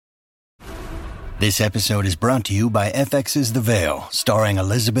This episode is brought to you by FX's The Veil, starring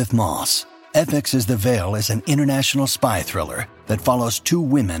Elizabeth Moss. FX's The Veil is an international spy thriller that follows two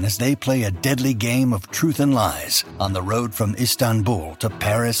women as they play a deadly game of truth and lies on the road from Istanbul to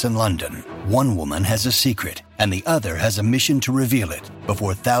Paris and London. One woman has a secret, and the other has a mission to reveal it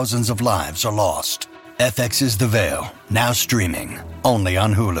before thousands of lives are lost. FX's The Veil, now streaming, only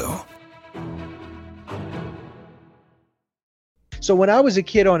on Hulu. So when I was a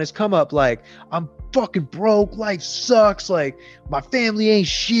kid on his come up, like, I'm fucking broke, life sucks, like, my family ain't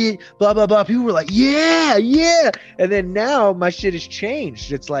shit, blah, blah, blah. People were like, yeah. And then now my shit has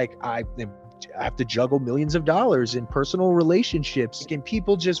changed. It's like, I have to juggle millions of dollars in personal relationships. And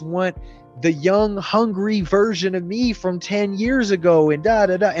people just want the young, hungry version of me from 10 years ago and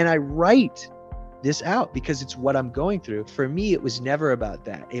da-da-da. And I write this out because it's what I'm going through. For me, it was never about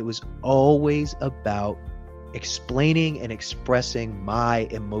that. It was always about explaining and expressing my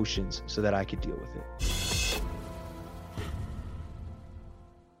emotions so that I could deal with it.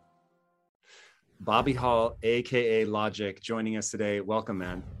 Bobby Hall, aka Logic, joining us today. Welcome,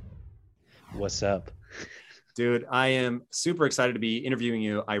 man. What's up? Dude, I am super excited to be interviewing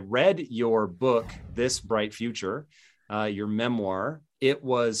you. I read your book, This Bright Future, your memoir. It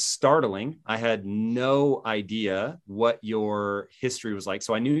was startling. I had no idea what your history was like.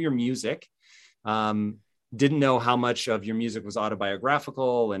 So I knew your music. Didn't know how much of your music was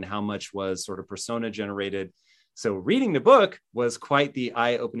autobiographical and how much was sort of persona generated. So reading the book was quite the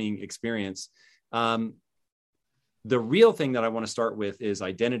eye-opening experience. The real thing that I want to start with is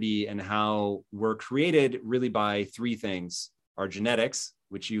identity and how we're created really by three things: our genetics,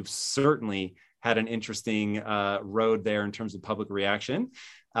 which you've certainly had an interesting road there in terms of public reaction.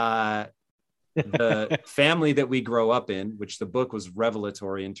 The family that we grow up in, which the book was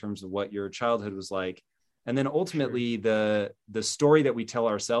revelatory in terms of what your childhood was like. And then ultimately the story that we tell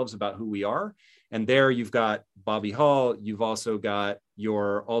ourselves about who we are. And there you've got Bobby Hall, you've also got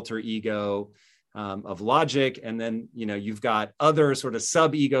your alter ego of Logic. And then, you know, you've got other sort of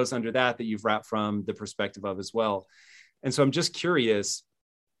sub egos under that you've wrapped from the perspective of as well. And so I'm just curious,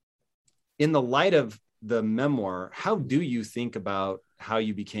 in the light of the memoir, how do you think about how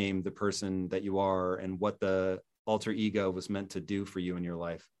you became the person that you are and what the alter ego was meant to do for you in your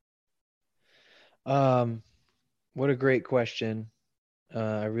life? What a great question.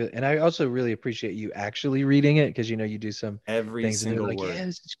 I also really appreciate you actually reading it, because, you know, you do some every things single and they're like, word.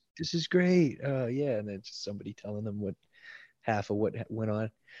 yeah, this is great. Yeah. And then just somebody telling them what half of what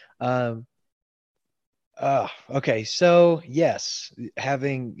went on. Okay. So yes,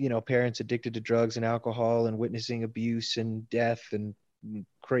 having, you know, parents addicted to drugs and alcohol and witnessing abuse and death and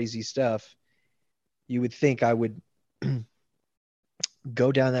crazy stuff, you would think I would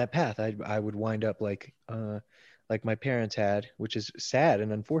go down that path. I would wind up like my parents had, which is sad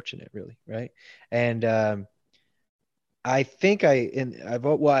and unfortunate, really, right? And I think I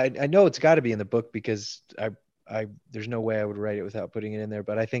know it's got to be in the book, because I there's no way I would write it without putting it in there.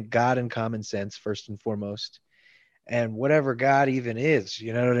 But I think God and common sense first and foremost, and whatever God even is,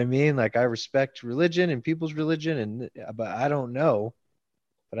 you know what I mean? Like, I respect religion and people's religion, but I don't know.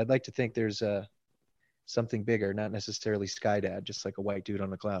 But I'd like to think there's something bigger, not necessarily Sky Dad, just like a white dude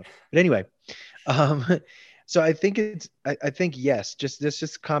on a cloud. But anyway, so I think I think yes,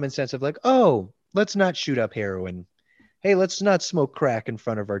 just common sense of like, oh, let's not shoot up heroin. Hey, let's not smoke crack in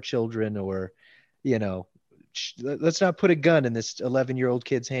front of our children, or, you know, let's not put a gun in this 11-year-old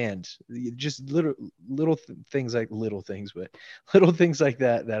kid's hand. Just little things like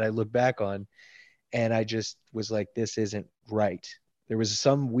that I look back on, and I just was like, this isn't right. There was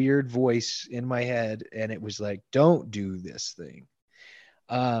some weird voice in my head, and it was like, don't do this thing.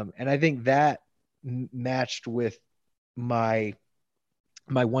 And I think that matched with my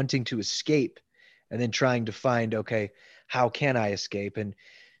wanting to escape, and then trying to find, okay, how can I escape? And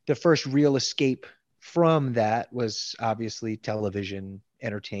the first real escape from that was obviously television,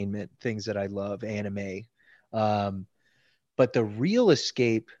 entertainment, things that I love, anime. But the real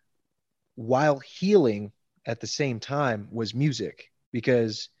escape, while healing at the same time, was music.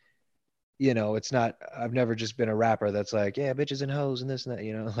 Because, you know, I've never just been a rapper that's like, yeah, bitches and hoes and this and that,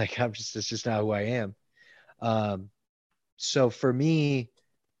 you know, like, it's just not who I am. So for me,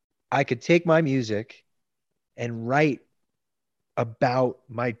 I could take my music and write about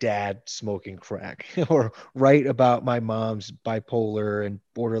my dad smoking crack, or write about my mom's bipolar and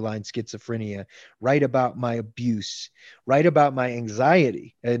borderline schizophrenia, write about my abuse, write about my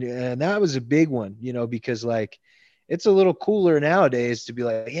anxiety. And that was a big one, you know, because, like, it's a little cooler nowadays to be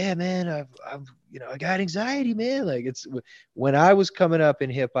like, yeah, man, I've you know, I got anxiety, man. Like, it's, when I was coming up in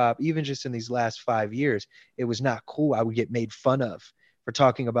hip hop, even just in these last 5 years, it was not cool. I would get made fun of for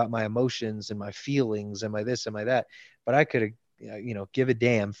talking about my emotions and my feelings and my this and my that. But I could, give a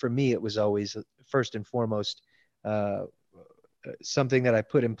damn. For me, it was always first and foremost something that I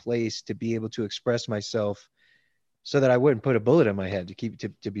put in place to be able to express myself so that I wouldn't put a bullet in my head,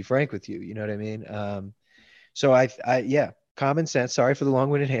 to be frank with you. You know what I mean? So yeah, common sense. Sorry for the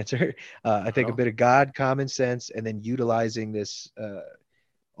long-winded answer. I think a bit of God, common sense, and then utilizing this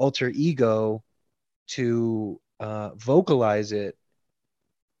alter ego to vocalize it.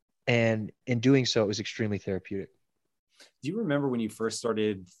 And in doing so, it was extremely therapeutic. Do you remember when you first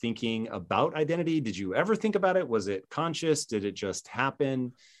started thinking about identity? Did you ever think about it? Was it conscious? Did it just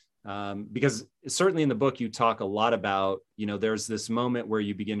happen? Because certainly in the book, you talk a lot about, there's this moment where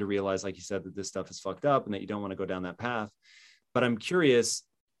you begin to realize, like you said, that this stuff is fucked up and that you don't want to go down that path. But I'm curious,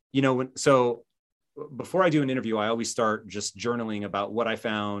 so before I do an interview, I always start just journaling about what I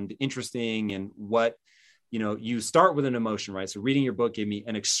found interesting and what, you start with an emotion, right? So reading your book gave me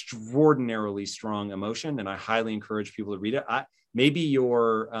an extraordinarily strong emotion, and I highly encourage people to read it. Maybe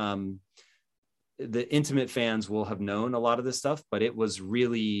the intimate fans will have known a lot of this stuff, but it was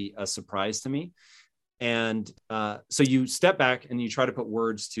really a surprise to me. And so you step back and you try to put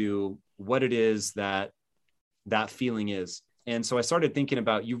words to what it is that feeling is. And so I started thinking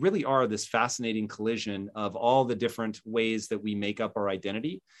about, you really are this fascinating collision of all the different ways that we make up our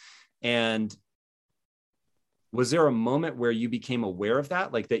identity. And was there a moment where you became aware of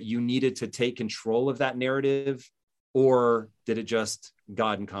that, like that you needed to take control of that narrative, or did it just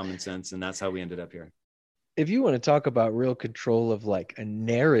God and common sense, and that's how we ended up here? If you want to talk about real control of like a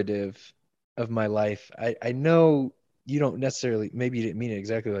narrative of my life, I know you don't necessarily, maybe you didn't mean it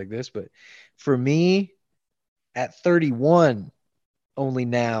exactly like this, but for me at 31, only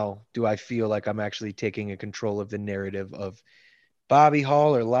now do I feel like I'm actually taking a control of the narrative of Bobby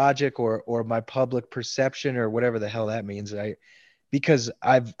Hall or Logic or my public perception or whatever the hell that means. Because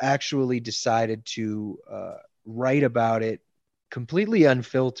I've actually decided to write about it completely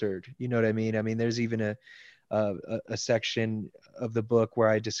unfiltered. You know what I mean? I mean, there's even a section of the book where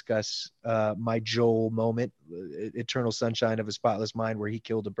I discuss my Joel moment, Eternal Sunshine of a Spotless Mind, where he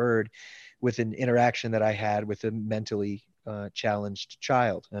killed a bird, with an interaction that I had with a mentally challenged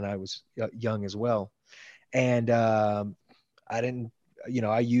child, and I was young as well. And I didn't,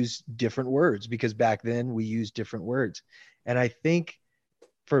 I used different words because back then we used different words. And I think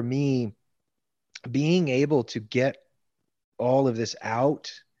for me, being able to get all of this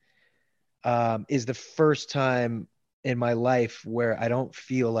out is the first time in my life where I don't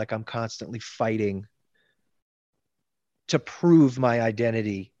feel like I'm constantly fighting to prove my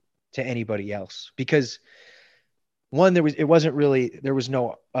identity to anybody else. Because one, there was nobody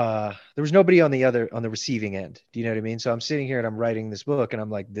on the receiving end. Do you know what I mean? So I'm sitting here and I'm writing this book and I'm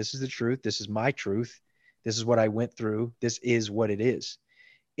like, this is the truth. This is my truth. This is what I went through. This is what it is.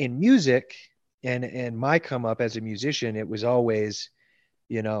 In music and my come up as a musician, it was always,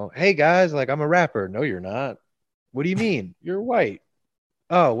 hey guys, like, I'm a rapper. No, you're not. What do you mean? You're white.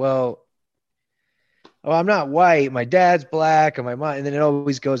 Oh, well, I'm not white. My dad's black and my mom. And then it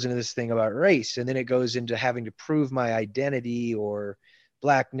always goes into this thing about race. And then it goes into having to prove my identity or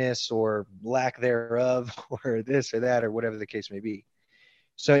blackness or lack thereof or this or that or whatever the case may be.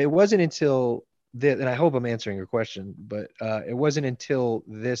 So it wasn't until this, and I hope I'm answering your question, but it wasn't until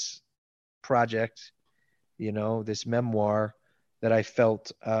this project, this memoir, that I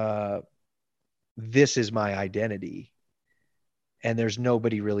felt this is my identity. And there's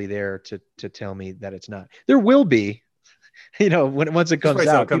nobody really there to tell me that it's not. There will be, once it comes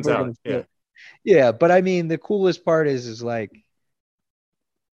out, people are going to feel it. Yeah. But I mean, the coolest part is like,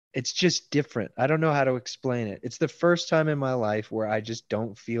 it's just different. I don't know how to explain it. It's the first time in my life where I just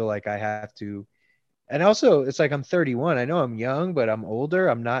don't feel like I have to. And also, it's like I'm 31. I know I'm young, but I'm older.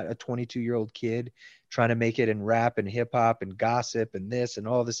 I'm not a 22-year-old kid trying to make it in rap and hip hop and gossip and this and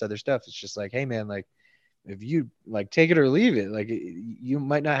all this other stuff. It's just like, hey man, like, if you like, take it or leave it. Like, you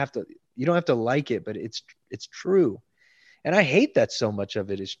might not have to, you don't have to like it, but it's true. And I hate that so much of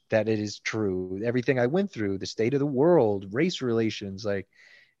it is that it is true. Everything I went through, the state of the world, race relations, like,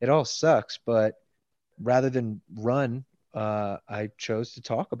 it all sucks. But rather than run, I chose to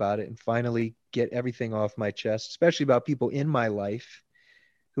talk about it and finally get everything off my chest, especially about people in my life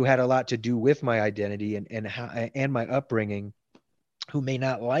who had a lot to do with my identity and my upbringing, who may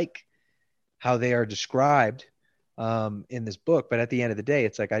not like how they are described in this book. But at the end of the day,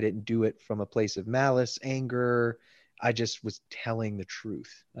 it's like, I didn't do it from a place of malice, anger. I just was telling the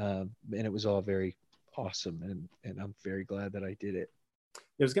truth. And it was all very awesome. And I'm very glad that I did it.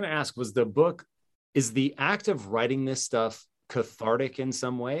 I was going to ask, is the act of writing this stuff cathartic in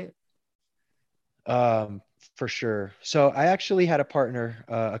some way? For sure. So I actually had a partner,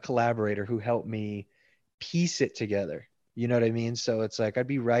 a collaborator who helped me piece it together. You know what I mean? So it's like I'd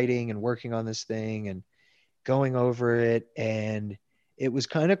be writing and working on this thing and going over it, and it was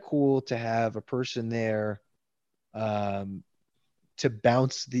kind of cool to have a person there, um, to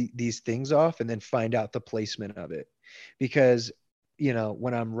bounce these things off and then find out the placement of it. Because,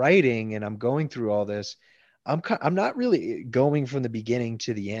 when I'm writing and I'm going through all this, I'm not really going from the beginning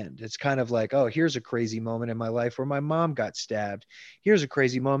to the end. It's kind of like, oh, here's a crazy moment in my life where my mom got stabbed. Here's a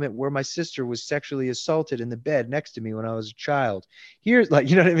crazy moment where my sister was sexually assaulted in the bed next to me when I was a child. Here's, like,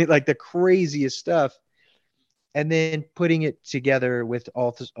 you know what I mean? Like the craziest stuff. And then putting it together with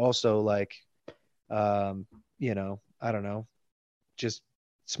also like, I don't know, just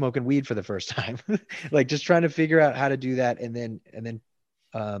smoking weed for the first time, like just trying to figure out how to do that, and then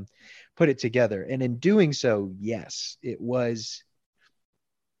put it together. And in doing so, yes, it was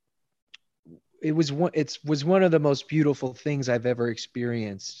one of the most beautiful things I've ever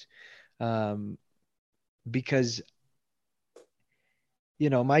experienced, because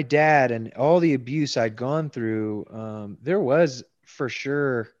my dad and all the abuse I'd gone through, there was for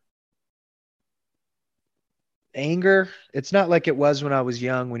sure anger. It's not like it was when I was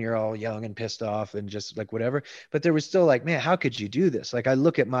young, when you're all young and pissed off and just like whatever, but there was still like, man, how could you do this? Like I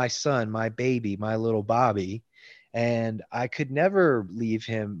look at my son, my baby, my little Bobby, and I could never leave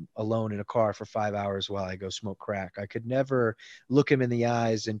him alone in a car for 5 hours while I go smoke crack. I could never look him in the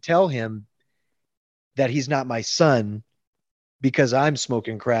eyes and tell him that he's not my son because I'm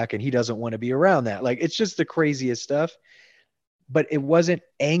smoking crack and he doesn't want to be around that. Like, it's just the craziest stuff. But it wasn't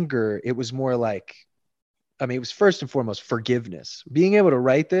anger. It was more like, it was first and foremost forgiveness. Being able to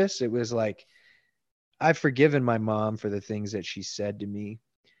write this, it was like, I've forgiven my mom for the things that she said to me,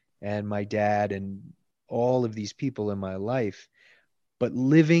 and my dad, and all of these people in my life. But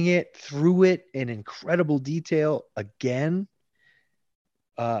living it through it in incredible detail again,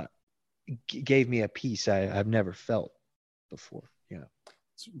 gave me a peace I've never felt before. Yeah.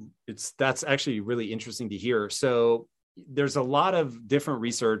 That's actually really interesting to hear. So there's a lot of different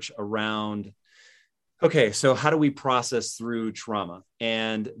research around, okay, so how do we process through trauma?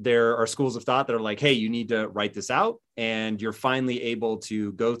 And there are schools of thought that are like, hey, you need to write this out, and you're finally able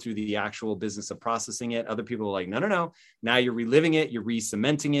to go through the actual business of processing it. Other people are like, no. Now you're reliving it, you're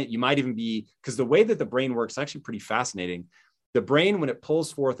re-cementing it. You might even be, because the way that the brain works is actually pretty fascinating. The brain, when it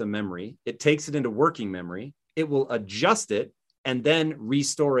pulls forth a memory, it takes it into working memory, it will adjust it, and then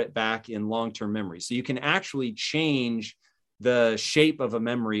restore it back in long-term memory. So you can actually change the shape of a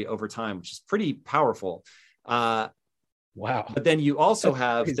memory over time, which is pretty powerful. Wow. But then you also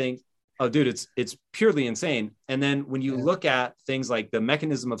have things, oh, dude, it's purely insane. And then when you look at things like the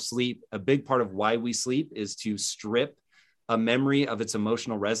mechanism of sleep, a big part of why we sleep is to strip a memory of its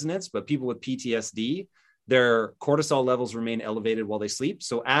emotional resonance. But people with PTSD, their cortisol levels remain elevated while they sleep.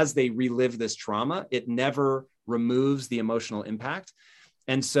 So as they relive this trauma, it never removes the emotional impact.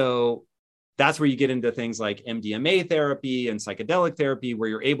 And so that's where you get into things like MDMA therapy and psychedelic therapy, where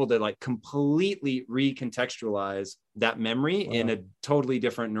you're able to like completely recontextualize that memory in a totally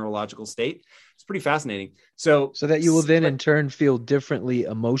different neurological state. It's pretty fascinating. So that you will then in turn feel differently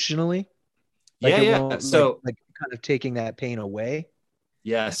emotionally. Like so like kind of taking that pain away.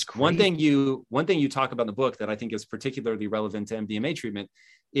 Yes. One thing you talk about in the book that I think is particularly relevant to MDMA treatment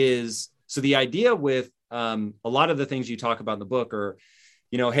is, so the idea with a lot of the things you talk about in the book are,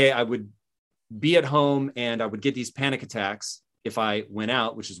 hey, I would be at home and I would get these panic attacks if I went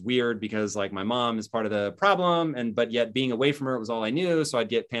out, which is weird because like my mom is part of the problem, but yet being away from her, it was all I knew. So I'd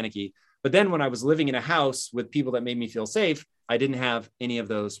get panicky. But then when I was living in a house with people that made me feel safe, I didn't have any of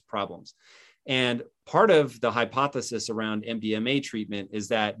those problems. And part of the hypothesis around MDMA treatment is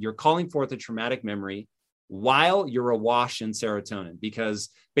that you're calling forth a traumatic memory while you're awash in serotonin, because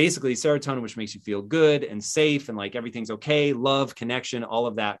basically serotonin, which makes you feel good and safe and like everything's okay, love, connection, all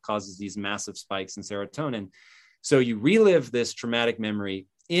of that causes these massive spikes in serotonin. So you relive this traumatic memory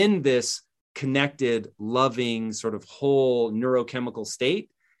in this connected, loving, sort of whole neurochemical state.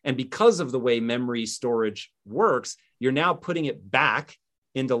 And because of the way memory storage works, you're now putting it back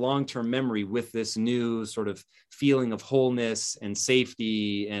into long-term memory with this new sort of feeling of wholeness and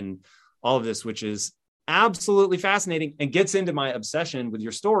safety and all of this, which is absolutely fascinating and gets into my obsession with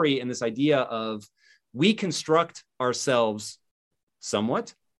your story and this idea of we construct ourselves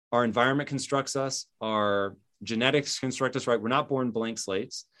somewhat. Our environment constructs us, our genetics construct us, right? We're not born blank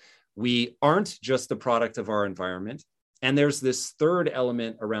slates. We aren't just the product of our environment. And there's this third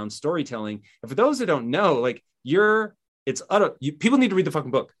element around storytelling. And for those that don't know, like people need to read the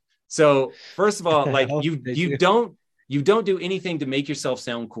fucking book. So first of all, like you don't do anything to make yourself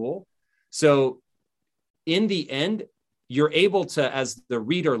sound cool. So in the end, you're able to, as the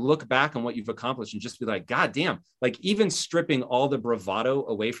reader, look back on what you've accomplished and just be like, God damn, like even stripping all the bravado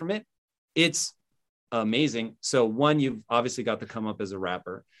away from it, it's amazing. So one, you've obviously got to come up as a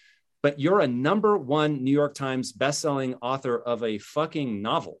rapper, but you're a #1 New York Times bestselling author of a fucking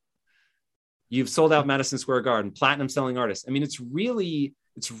novel. You've sold out Madison Square Garden, platinum selling artist. I mean, it's really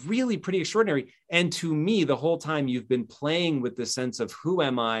pretty extraordinary. And to me, the whole time you've been playing with the sense of who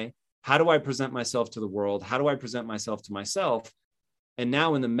am I? How do I present myself to the world? How do I present myself to myself? And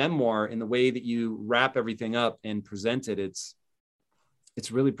now in the memoir, in the way that you wrap everything up and present it, it's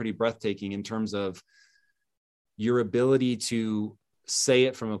really pretty breathtaking in terms of your ability to say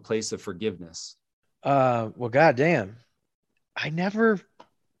it from a place of forgiveness. Well, goddamn, I never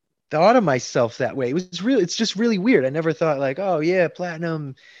thought of myself that way. It's just really weird. I never thought like, oh yeah,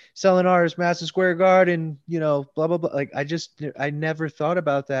 platinum selling artist, Madison Square Garden, blah, blah, blah. Like I never thought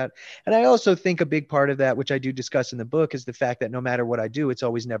about that. And I also think a big part of that, which I do discuss in the book, is the fact that no matter what I do, it's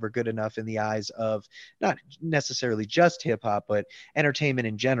always never good enough in the eyes of not necessarily just hip hop, but entertainment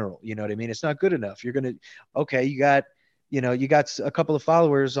in general. You know what I mean? It's not good enough. You're going to, okay, you got a couple of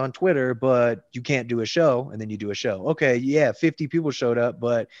followers on Twitter, but you can't do a show. And then you do a show. Okay. Yeah. 50 people showed up,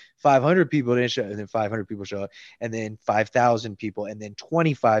 but 500 people didn't show. And then 500 people show up, and then 5,000 people, and then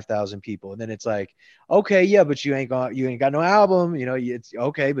 25,000 people. And then it's like, okay, yeah, but you ain't got no album, it's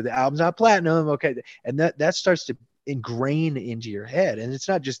okay, but the album's not platinum. Okay. And that starts to ingrain into your head. And it's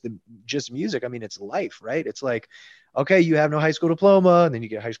not just music. I mean, it's life, right? It's like, okay, you have no high school diploma, and then you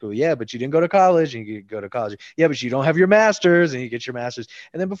get high school. Yeah, but you didn't go to college, and you go to college. Yeah, but you don't have your master's, and you get your master's.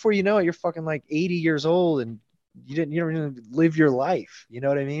 And then before you know it, you're fucking like 80 years old, and you don't even live your life. You know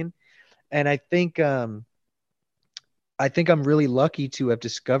what I mean? And I think I'm really lucky to have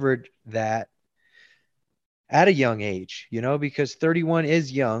discovered that at a young age, because 31 is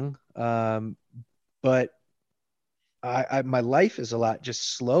young. But my life is a lot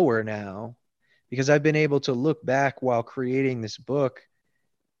just slower now, because I've been able to look back while creating this book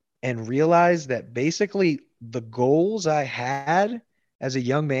and realize that basically the goals I had as a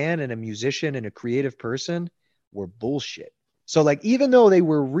young man and a musician and a creative person were bullshit. So like, even though they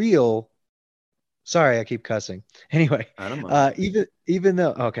were real, sorry, I keep cussing. Anyway, I don't mind. even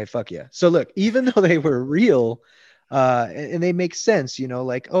though, okay, fuck yeah. So look, even though they were real, and they make sense,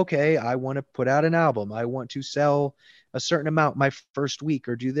 like, okay, I want to put out an album. I want to sell a certain amount my first week,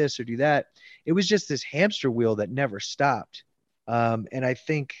 or do this or do that. It was just this hamster wheel that never stopped. And I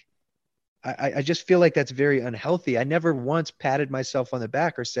think I just feel like that's very unhealthy. I never once patted myself on the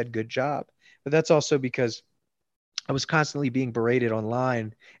back or said good job, but that's also because I was constantly being berated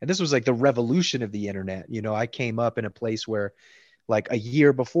online. And this was like the revolution of the internet. I came up in a place where, like, a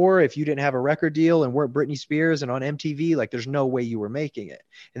year before, if you didn't have a record deal and weren't Britney Spears and on MTV, like, there's no way you were making it.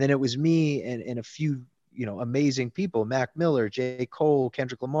 And then it was me and a few, amazing people, Mac Miller, J. Cole,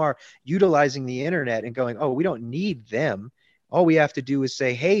 Kendrick Lamar, utilizing the internet and going, oh, we don't need them. All we have to do is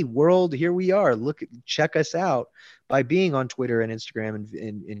say, hey, world, here we are. Check us out, by being on Twitter and Instagram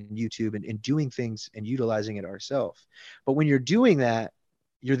and YouTube and doing things and utilizing it ourselves. But when you're doing that,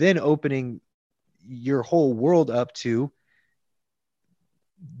 you're then opening your whole world up to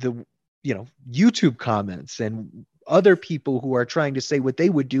the YouTube comments and other people who are trying to say what they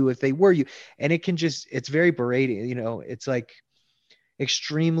would do if they were you. And it's very berating. It's like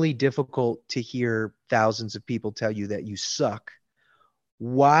extremely difficult to hear thousands of people tell you that you suck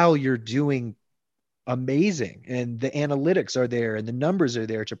while you're doing amazing, and the analytics are there and the numbers are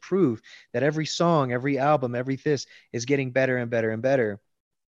there to prove that every song, every album, every this is getting better and better and better.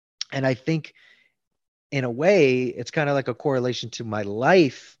 And I think in a way, it's kind of like a correlation to my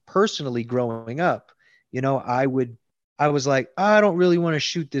life personally growing up. I was like, I don't really want to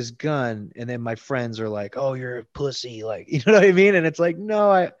shoot this gun. And then my friends are like, oh, you're a pussy. Like, you know what I mean? And it's like,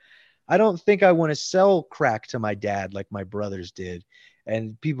 no, I don't think I want to sell crack to my dad like my brothers did.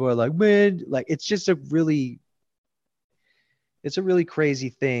 And people are like, man, like, it's just a really crazy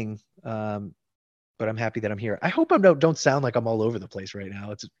thing. But I'm happy that I'm here. I hope I don't sound like I'm all over the place right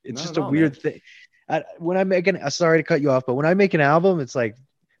now. It's just a weird thing. When I make sorry to cut you off, but when I make an album, it's like,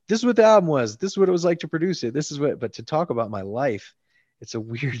 this is what the album was. This is what it was like to produce it. But to talk about my life, it's a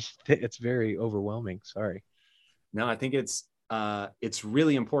weird thing. It's very overwhelming. Sorry. No, I think it's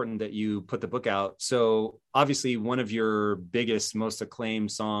really important that you put the book out. So obviously one of your biggest, most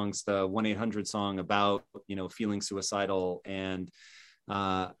acclaimed songs, the 1-800 song about, feeling suicidal, and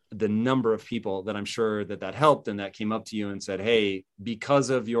the number of people that I'm sure that helped and that came up to you and said, hey,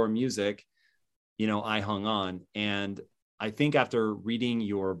 because of your music, I hung on. And I think after reading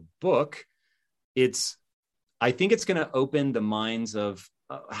your book, I think it's going to open the minds of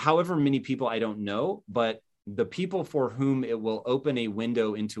however many people, I don't know, but the people for whom it will open a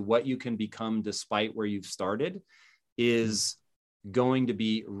window into what you can become despite where you've started is going to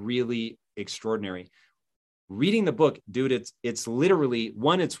be really extraordinary. Reading the book, dude, it's literally,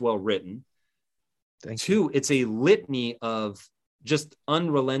 one, it's well written. Two, it's a litany of just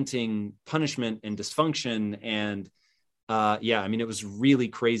unrelenting punishment and dysfunction. And yeah, I mean, it was really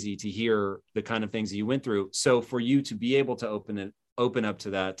crazy to hear the kind of things that you went through. So for you to be able to open up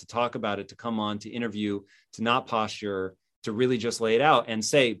to that, to talk about it, to come on, to interview, to not posture, to really just lay it out and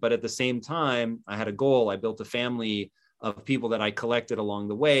say, but at the same time, I had a goal. I built a family of people that I collected along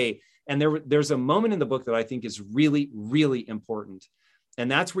the way. And there's a moment in the book that I think is really, really important. And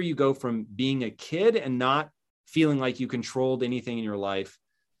that's where you go from being a kid and not feeling like you controlled anything in your life,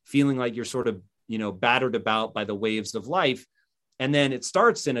 feeling like you're sort of, battered about by the waves of life. And then it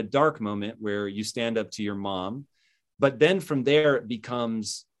starts in a dark moment where you stand up to your mom. But then from there, it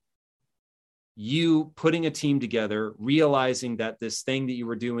becomes you putting a team together, realizing that this thing that you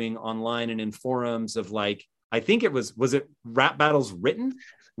were doing online and in forums of like, I think it was it Rap Battles Written,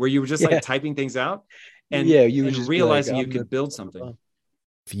 where you were just like typing things out and, and realizing you could build something.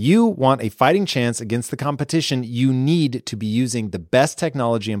 If you want a fighting chance against the competition, you need to be using the best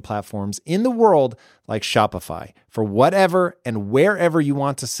technology and platforms in the world like Shopify. For whatever and wherever you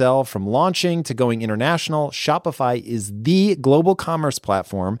want to sell, from launching to going international, Shopify is the global commerce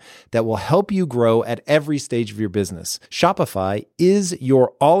platform that will help you grow at every stage of your business. Shopify is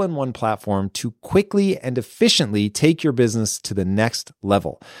your all-in-one platform to quickly and efficiently take your business to the next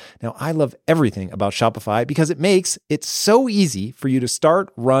level. Now, I love everything about Shopify because it makes it so easy for you to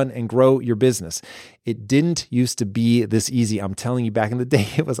start, run, and grow your business. It didn't used to be this easy. I'm telling you, back in the day,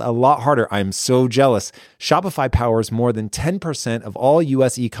 it was a lot harder. I'm so jealous. Shopify powers more than 10% of all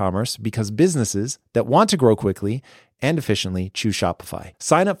US e-commerce because businesses that want to grow quickly and efficiently choose Shopify.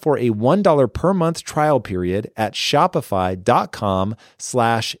 Sign up for a $1 per month trial period at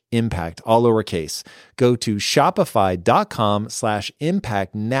shopify.com/impact, all lowercase. Go to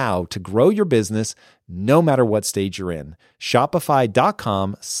shopify.com/impact now to grow your business no matter what stage you're in.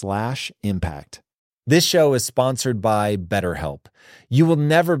 Shopify.com/impact. This show is sponsored by BetterHelp. You will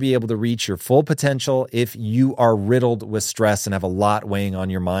never be able to reach your full potential if you are riddled with stress and have a lot weighing on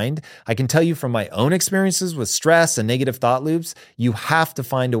your mind. I can tell you from my own experiences with stress and negative thought loops, you have to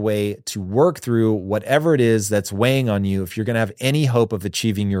find a way to work through whatever it is that's weighing on you if you're going to have any hope of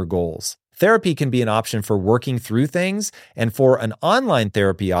achieving your goals. Therapy can be an option for working through things, and for an online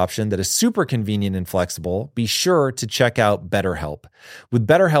therapy option that is super convenient and flexible, be sure to check out BetterHelp. With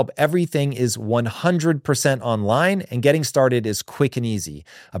BetterHelp, everything is 100% online, and getting started is quick and easy.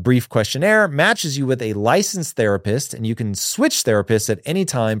 A brief questionnaire matches you with a licensed therapist, and you can switch therapists at any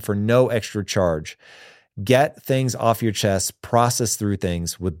time for no extra charge. Get things off your chest, process through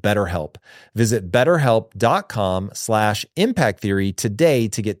things with BetterHelp. Visit BetterHelp.com/Impact Theory today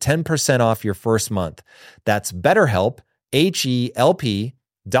to get 10% off your first month. That's BetterHelp,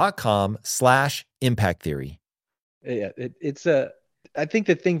 HELP.com/Impact Theory. Yeah, I think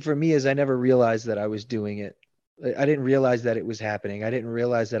the thing for me is I never realized that I was doing it. I didn't realize that it was happening. I didn't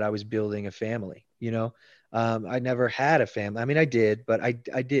realize that I was building a family, I never had a family. I mean, I did, but I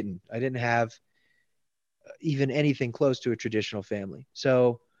didn't. I didn't have even anything close to a traditional family.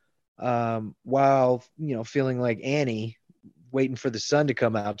 So while, feeling like Annie, waiting for the sun to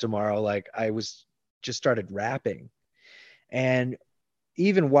come out tomorrow, like I was just started rapping. And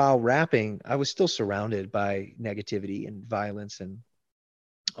even while rapping, I was still surrounded by negativity and violence and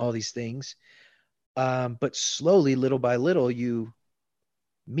all these things. But slowly, little by little, you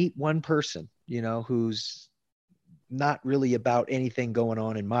meet one person, who's not really about anything going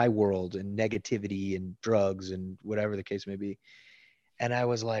on in my world and negativity and drugs and whatever the case may be. And I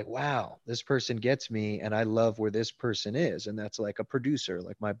was like, wow, this person gets me and I love where this person is. And that's like a producer,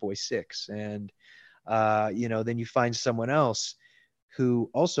 like my boy Six. And, then you find someone else who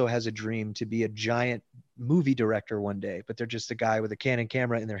also has a dream to be a giant movie director one day, but they're just a guy with a Canon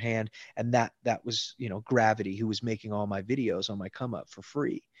camera in their hand. And that was, Gravity, who was making all my videos on my come up for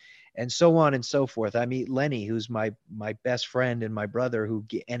free. And so on and so forth. I meet Lenny, who's my best friend and my brother, who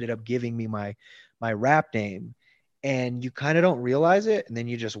ended up giving me my rap name. And you kind of don't realize it. And then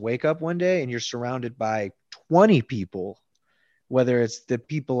you just wake up one day and you're surrounded by 20 people, whether it's the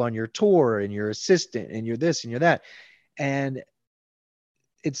people on your tour and your assistant and you're this and you're that. And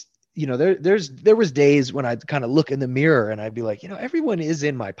it's, there was days when I'd kind of look in the mirror and I'd be like, everyone is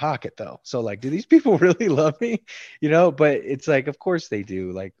in my pocket though. So like, do these people really love me? But it's like, of course they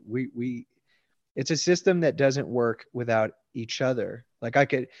do. Like it's a system that doesn't work without each other. Like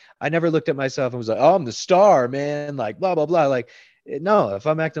I never looked at myself and was like, oh, I'm the star, man. Like blah, blah, blah. Like No, if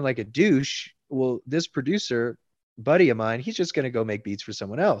I'm acting like a douche, well, this producer buddy of mine, he's just going to go make beats for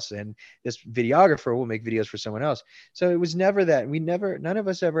someone else. And this videographer will make videos for someone else. So it was never that. None of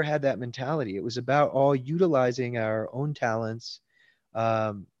us ever had that mentality. It was about all utilizing our own talents.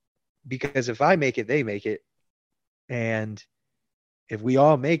 Because if I make it, they make it. And if we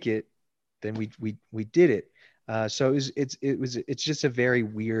all make it, then we did it. So it's just a very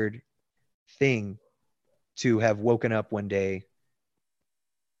weird thing to have woken up one day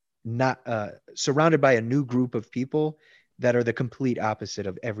not surrounded by a new group of people that are the complete opposite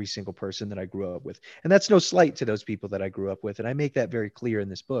of every single person that I grew up with. And that's no slight to those people that I grew up with. And I make that very clear in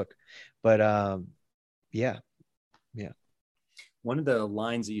this book. But yeah. One of the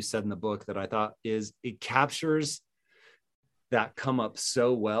lines that you said in the book that I thought it captures that come up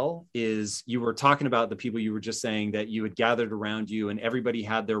so well is you were talking about the people you were just saying that you had gathered around you and everybody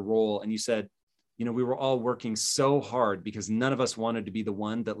had their role. And you said, we were all working so hard because none of us wanted to be the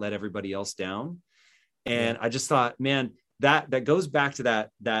one that let everybody else down. And I just thought, man, that goes back to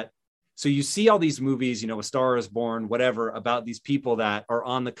that. So you see all these movies, A Star is Born, whatever, about these people that are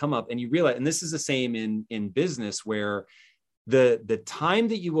on the come up, and you realize, and this is the same in business, where the time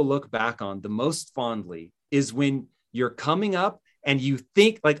that you will look back on the most fondly is when you're coming up and you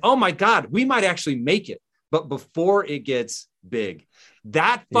think like, oh my God, we might actually make it. But before it gets big,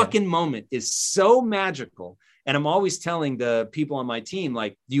 that fucking moment is so magical. And I'm always telling the people on my team,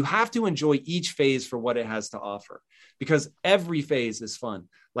 like, you have to enjoy each phase for what it has to offer, because every phase is fun.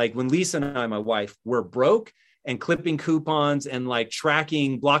 Like when Lisa and I, my wife, were broke and clipping coupons and like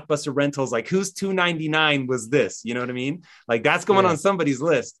tracking Blockbuster rentals, like whose $2.99 was this? You know what I mean? Like that's going on somebody's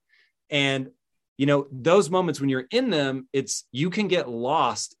list. And, those moments when you're in them, you can get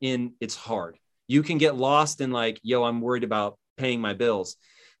lost in, it's hard. You can get lost in like, I'm worried about paying my bills.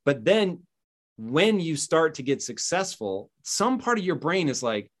 But then when you start to get successful, some part of your brain is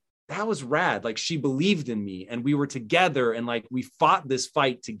like, that was rad. Like she believed in me and we were together and like we fought this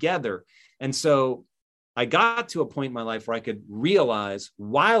fight together. And so I got to a point in my life where I could realize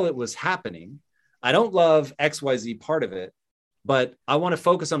while it was happening, I don't love XYZ part of it, but I want to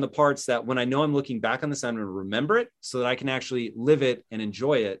focus on the parts that when I know I'm looking back on this, I'm going to remember it so that I can actually live it and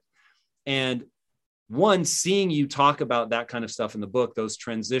enjoy it. And seeing you talk about that kind of stuff in the book, those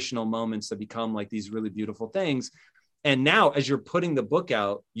transitional moments that become like these really beautiful things. And now as you're putting the book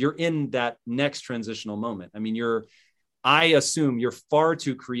out, you're in that next transitional moment. I mean, I assume you're far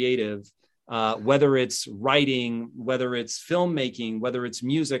too creative, whether it's writing, whether it's filmmaking, whether it's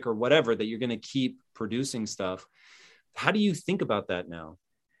music or whatever, that you're going to keep producing stuff. How do you think about that now?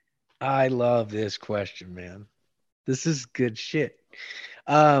 I love this question, man. This is good shit.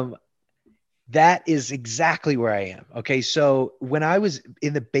 That is exactly where I am. Okay. So when I was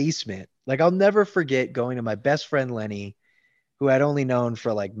in the basement, like I'll never forget going to my best friend, Lenny, who I'd only known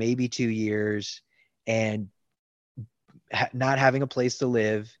for like maybe 2 years and not having a place to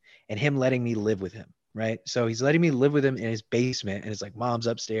live and him letting me live with him. Right. So he's letting me live with him in his basement and it's like mom's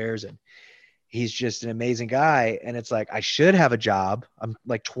upstairs and he's just an amazing guy. And it's like, I should have a job. I'm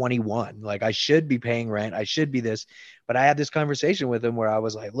like 21. Like I should be paying rent. I should be this. But I had this conversation with him where I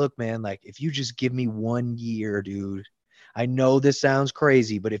was like, look, man, like if you just give me 1 year, dude, I know this sounds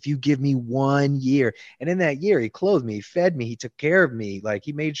crazy, but if you give me 1 year, and in that year, he clothed me, he fed me, he took care of me. Like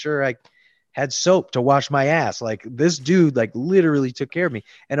he made sure I had soap to wash my ass. Like this dude, like literally took care of me.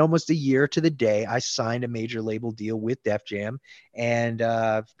 And almost a year to the day, I signed a major label deal with Def Jam. And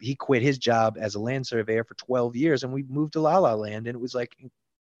he quit his job as a land surveyor for 12 years. And we moved to La La Land and it was like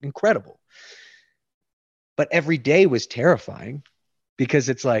incredible. But every day was terrifying because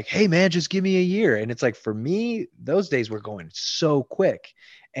it's like, hey man, just give me a year. And it's like, for me, those days were going so quick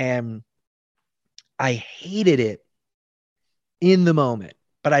and I hated it in the moment.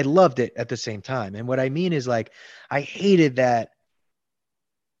 But I loved it at the same time. And what I mean is like, I hated that,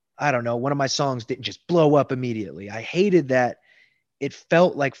 I don't know, one of my songs didn't just blow up immediately. I hated that it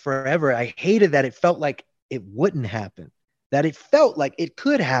felt like forever. I hated that it felt like it wouldn't happen, that it felt like it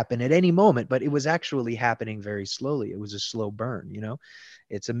could happen at any moment, but it was actually happening very slowly. It was a slow burn,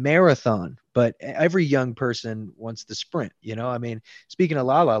 it's a marathon, but every young person wants the sprint, I mean, speaking of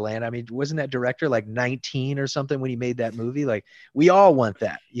La La Land, I mean, wasn't that director like 19 or something when he made that movie? Like we all want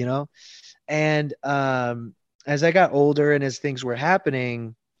that, and as I got older and as things were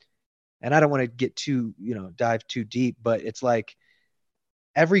happening, and I don't want to get too, dive too deep, but it's like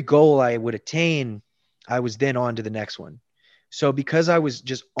every goal I would attain, I was then on to the next one. So because I was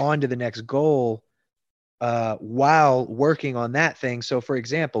just on to the next goal, while working on that thing. So for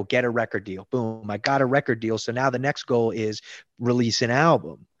example, get a record deal. Boom. I got a record deal. So now the next goal is release an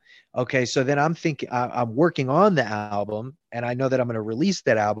album. Okay, so then I'm thinking I'm working on the album, and I know that I'm going to release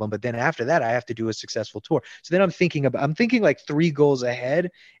that album, but then after that, I have to do a successful tour. So then I'm thinking like 3 goals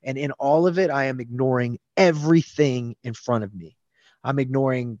ahead, and in all of it, I am ignoring everything in front of me. I'm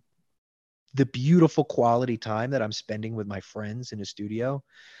ignoring the beautiful quality time that I'm spending with my friends in a studio.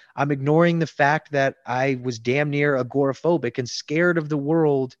 I'm ignoring the fact that I was damn near agoraphobic and scared of the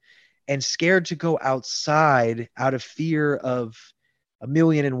world and scared to go outside out of fear of a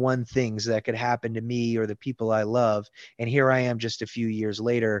million and one things that could happen to me or the people I love. And here I am just a few years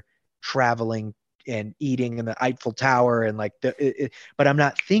later traveling and eating in the Eiffel Tower and like but I'm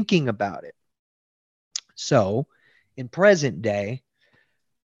not thinking about it. So in present day,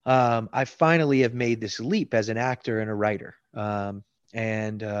 I finally have made this leap as an actor and a writer. Long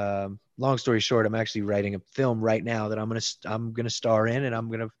story short, I'm actually writing a film right now that I'm gonna star in, and I'm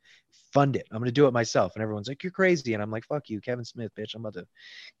gonna fund it. I'm gonna do it myself. And everyone's like, "You're crazy," and I'm like, "Fuck you, Kevin Smith, bitch! I'm about to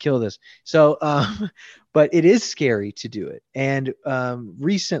kill this." So, but it is scary to do it. And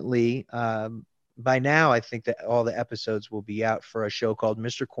recently, by now, I think that all the episodes will be out for a show called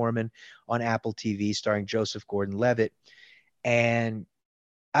Mr. Corman on Apple TV, starring Joseph Gordon-Levitt. And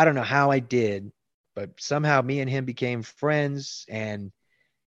I don't know how I did, but somehow me and him became friends, and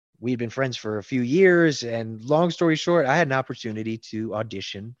we'd been friends for a few years. And long story short, I had an opportunity to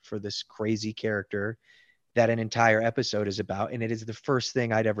audition for this crazy character that an entire episode is about. And it is the first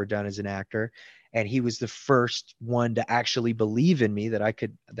thing I'd ever done as an actor. And he was the first one to actually believe in me that I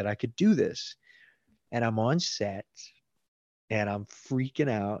could do this. And I'm on set and I'm freaking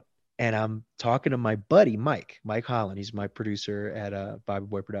out. And I'm talking to my buddy, Mike Holland. He's my producer at Bobby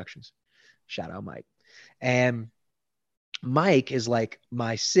Boy Productions. Shout out, Mike. And Mike is like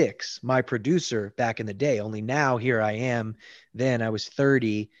my producer back in the day. Only now here I am. Then I was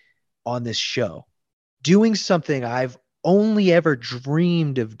 30 on this show, doing something I've only ever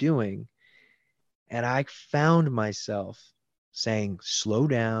dreamed of doing. And I found myself saying, slow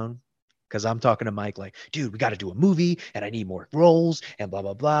down. Because I'm talking to Mike like, dude, we got to do a movie and I need more roles and blah,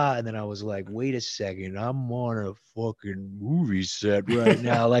 blah, blah. And then I was like, wait a second, I'm on a fucking movie set right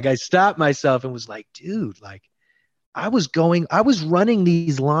now. Like I stopped myself and was like, dude, like I was running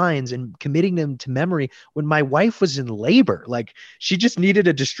these lines and committing them to memory when my wife was in labor. Like she just needed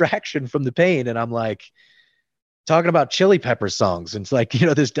a distraction from the pain. And I'm like talking about Chili Pepper songs and it's like,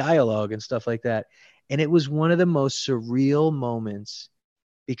 this dialogue and stuff like that. And it was one of the most surreal moments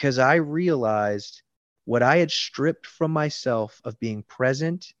because I realized what I had stripped from myself of being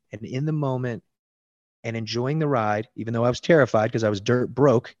present and in the moment and enjoying the ride, even though I was terrified because I was dirt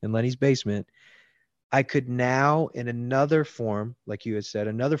broke in Lenny's basement. I could now, in another form, like you had said,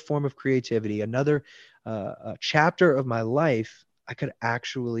 another form of creativity, another chapter of my life, I could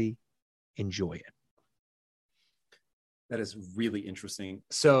actually enjoy it. That is really interesting.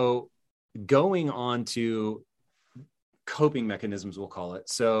 So going on to coping mechanisms, we'll call it.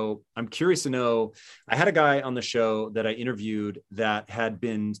 So I'm curious to know, I had a guy on the show that I interviewed that had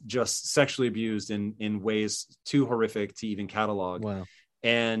been just sexually abused in ways too horrific to even catalog. Wow.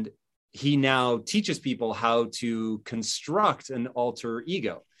 And he now teaches people how to construct an alter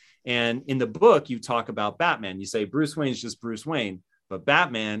ego. And in the book, you talk about Batman. You say Bruce Wayne's just Bruce Wayne, but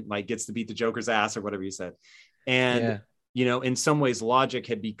Batman like gets to beat the Joker's ass or whatever you said. And in some ways, logic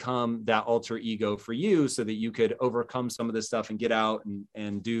had become that alter ego for you so that you could overcome some of this stuff and get out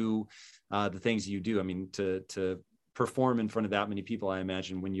and do the things you do. I mean, to perform in front of that many people, I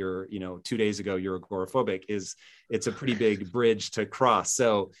imagine when you're, 2 days ago, you're agoraphobic, it's a pretty big bridge to cross.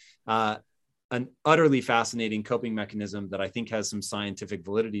 So an utterly fascinating coping mechanism that I think has some scientific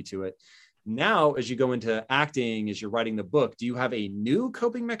validity to it. Now, as you go into acting, as you're writing the book, do you have a new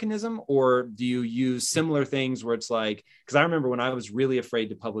coping mechanism or do you use similar things where it's like, because I remember when I was really afraid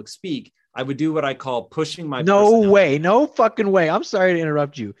to public speak, I would do what I call pushing my way. No fucking way. I'm sorry to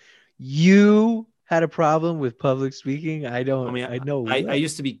interrupt you. You had a problem with public speaking? I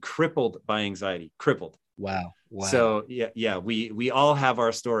used to be crippled by anxiety, crippled. Wow. So yeah, we all have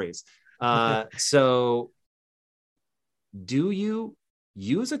our stories. So do you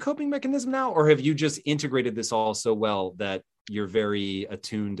use a coping mechanism now, or have you just integrated this all so well that you're very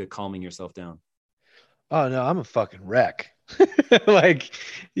attuned to calming yourself down? Oh no, I'm a fucking wreck. Like,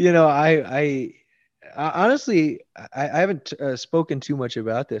 I honestly, I haven't spoken too much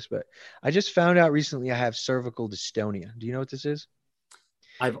about this, but I just found out recently I have cervical dystonia. Do you know what this is?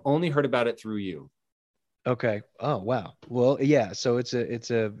 I've only heard about it through you. Okay. Oh, wow. Well, yeah. So it's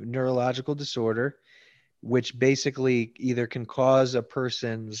a neurological disorder, which basically either can cause a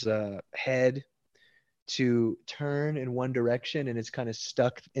person's head to turn in one direction and it's kind of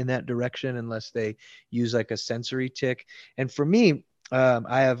stuck in that direction unless they use like a sensory tick. And for me,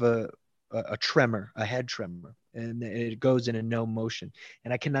 I have a tremor, a head tremor, and it goes in a no motion,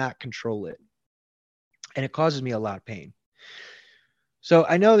 and I cannot control it, and it causes me a lot of pain. So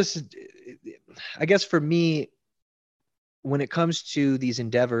I know this is, I guess for me, when it comes to these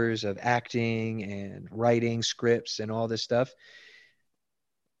endeavors of acting and writing scripts and all this stuff,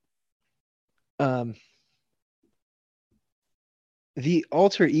 the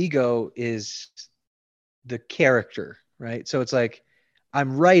alter ego is the character, right? So it's like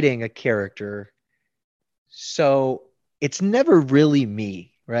I'm writing a character, so it's never really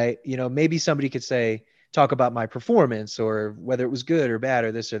me, right? You know, maybe somebody could say, talk about my performance or whether it was good or bad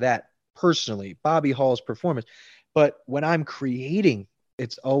or this or that personally, Bobby Hall's performance. But when I'm creating,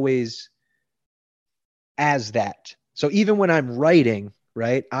 it's always as that. So even when I'm writing,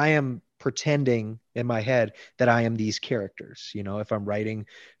 right, I am pretending in my head that I am these characters. You know, if I'm writing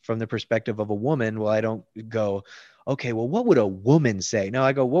from the perspective of a woman, well, I don't go, okay, well, what would a woman say? No,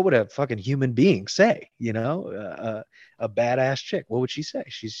 I go, what would a fucking human being say? You know, a badass chick, what would she say?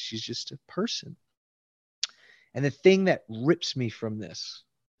 She's just a person. And the thing that rips me from this,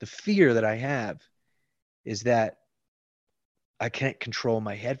 the fear that I have, is that I can't control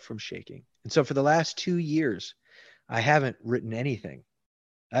my head from shaking. And so for the last 2 years, I haven't written anything.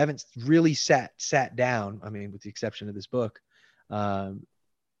 I haven't really sat down, I mean, with the exception of this book, and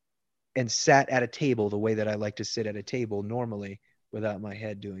sat at a table the way that I like to sit at a table normally without my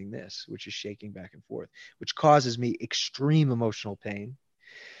head doing this, which is shaking back and forth, which causes me extreme emotional pain,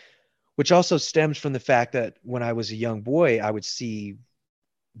 which also stems from the fact that when I was a young boy, I would see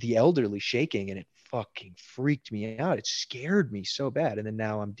the elderly shaking and it fucking freaked me out. It scared me so bad. And then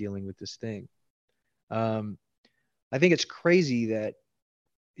now I'm dealing with this thing. I think it's crazy that,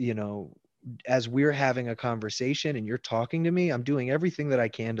 you know, as we're having a conversation and you're talking to me, I'm doing everything that I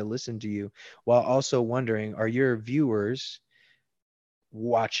can to listen to you while also wondering, are your viewers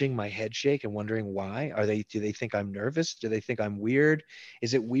watching my head shake and wondering why? Do they think I'm nervous? Do they think I'm weird?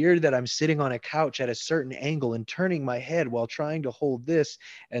 Is it weird that I'm sitting on a couch at a certain angle and turning my head while trying to hold this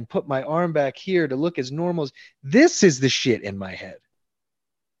and put my arm back here to look as normal as this? Is the shit in my head.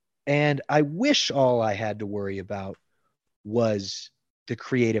 And I wish all I had to worry about was the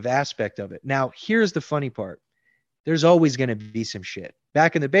creative aspect of it. Now, here's the funny part. There's always going to be some shit.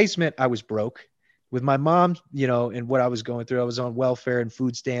 Back in the basement, I was broke. With my mom, you know, and what I was going through, I was on welfare and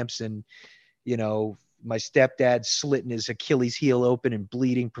food stamps, and, you know, my stepdad slitting his Achilles heel open and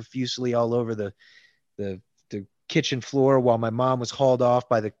bleeding profusely all over the kitchen floor while my mom was hauled off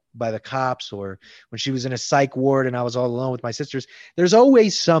by the cops, or when she was in a psych ward and I was all alone with my sisters. There's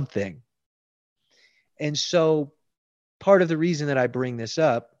always something. And so part of the reason that I bring this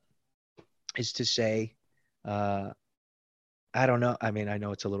up is to say, I don't know. I mean, I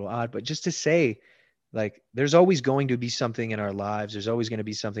know it's a little odd, but just to say, like, there's always going to be something in our lives. There's always going to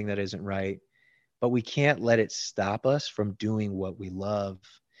be something that isn't right, but we can't let it stop us from doing what we love.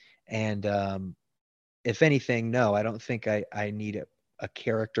 And if anything, no, I don't think I need a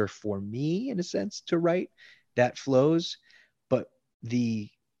character for me, in a sense, to write that flows. But the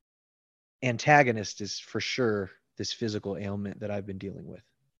antagonist is for sure this physical ailment that I've been dealing with.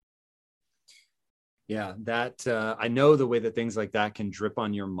 Yeah, that I know the way that things like that can drip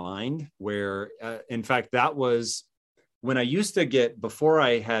on your mind, where in fact, that was when I used to get, before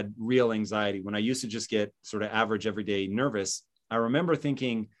I had real anxiety, when I used to just get sort of average everyday nervous, I remember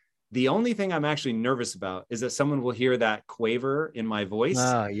thinking, the only thing I'm actually nervous about is that someone will hear that quaver in my voice.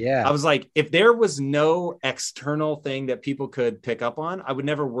 Yeah. I was like, if there was no external thing that people could pick up on, I would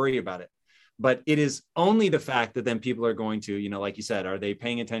never worry about it. But it is only the fact that then people are going to, you know, like you said, are they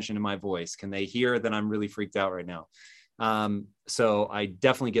paying attention to my voice? Can they hear that I'm really freaked out right now? So I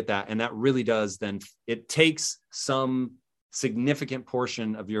definitely get that. And that really does, then it takes some significant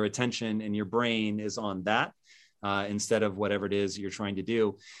portion of your attention, and your brain is on that instead of whatever it is you're trying to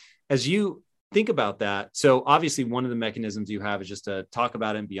do. As you think about that, so obviously one of the mechanisms you have is just to talk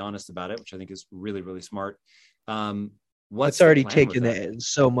about it and be honest about it, which I think is really, really smart. It's already taken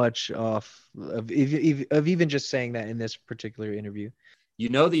so much off of even just saying that in this particular interview. You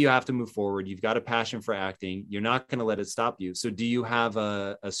know that you have to move forward. You've got a passion for acting. You're not going to let it stop you. So do you have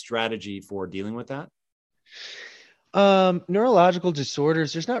a strategy for dealing with that? Neurological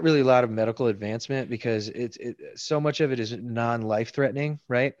disorders, there's not really a lot of medical advancement because so much of it is non-life threatening,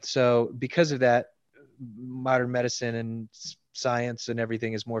 right? So because of that, modern medicine and science and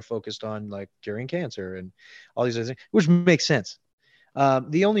everything is more focused on like curing cancer and all these other things, which makes sense.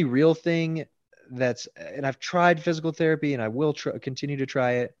 The only real thing and I've tried physical therapy and I will continue to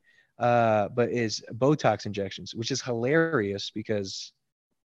try it, but is Botox injections, which is hilarious because,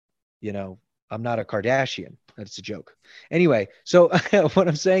 you know, I'm not a Kardashian. That's a joke. Anyway, so what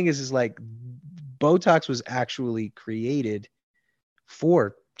I'm saying is like Botox was actually created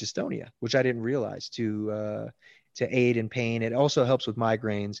for dystonia, which I didn't realize, to aid in pain. It also helps with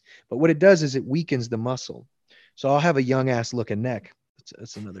migraines. But what it does is it weakens the muscle. So I'll have a young ass looking neck.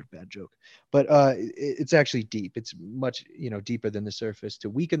 That's another bad joke, but it's actually deep. It's much, deeper than the surface, to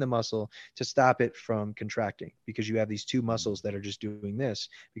weaken the muscle, to stop it from contracting, because you have these two muscles that are just doing this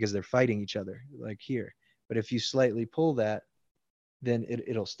because they're fighting each other, like here. But if you slightly pull that, then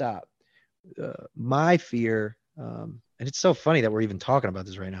it'll stop. My fear, and it's so funny that we're even talking about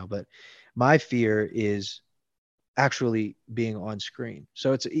this right now, but my fear is actually being on screen.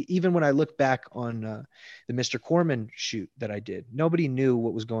 So it's even when I look back on the Mr. Corman shoot that I did, nobody knew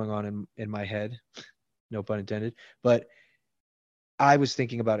what was going on in my head, no pun intended, but I was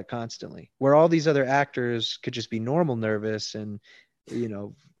thinking about it constantly, where all these other actors could just be normal nervous and,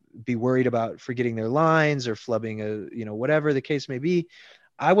 be worried about forgetting their lines or flubbing whatever the case may be.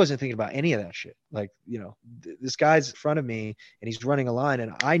 I wasn't thinking about any of that shit. Like, this guy's in front of me and he's running a line,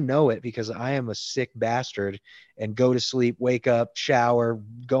 and I know it because I am a sick bastard and go to sleep, wake up, shower,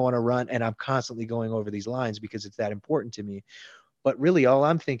 go on a run. And I'm constantly going over these lines because it's that important to me. But really all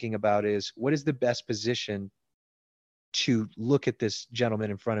I'm thinking about is, what is the best position to look at this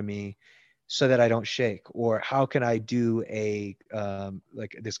gentleman in front of me so that I don't shake? Or how can I do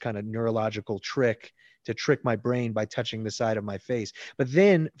like this kind of neurological trick to trick my brain by touching the side of my face? But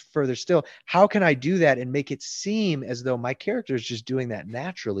then further still, how can I do that and make it seem as though my character is just doing that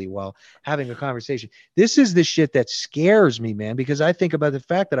naturally while having a conversation? This is the shit that scares me, man, because I think about the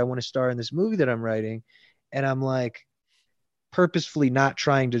fact that I want to star in this movie that I'm writing, and I'm like purposefully not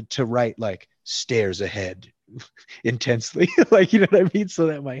trying to write like stares ahead intensely, like, what I mean, so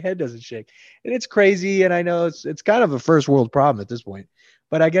that my head doesn't shake. And it's crazy, and I know it's kind of a first world problem at this point,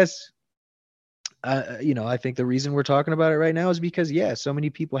 but I guess I think the reason we're talking about it right now is because, so many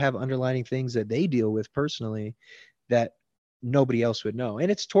people have underlying things that they deal with personally that nobody else would know. And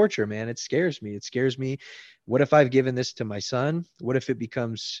it's torture, man. It scares me. It scares me. What if I've given this to my son? What if it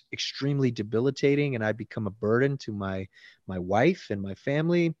becomes extremely debilitating and I become a burden to my wife and my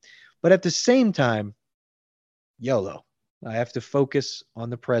family? But at the same time, YOLO. I have to focus on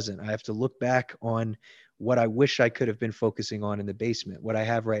the present. I have to look back on what I wish I could have been focusing on in the basement. What I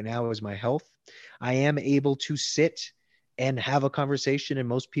have right now is my health. I am able to sit and have a conversation, and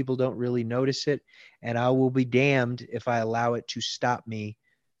most people don't really notice it. And I will be damned if I allow it to stop me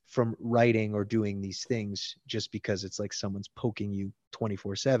from writing or doing these things just because it's like someone's poking you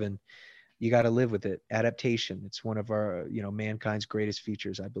 24/7. You got to live with it. Adaptation. It's one of our, mankind's greatest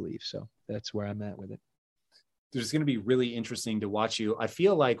features, I believe. So that's where I'm at with it. There's going to be really interesting to watch you. I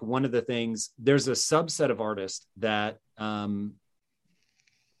feel like one of the things, there's a subset of artists that, and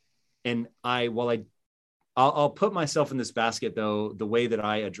I'll put myself in this basket, though the way that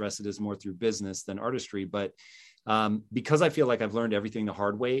I address it is more through business than artistry. But because I feel like I've learned everything the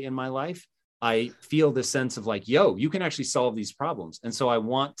hard way in my life, I feel this sense of like, you can actually solve these problems. And so I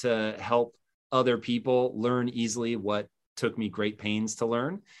want to help other people learn easily what took me great pains to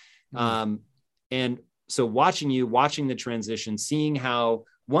learn. And so watching the transition, seeing how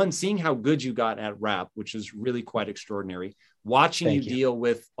good you got at rap, which is really quite extraordinary, watching you deal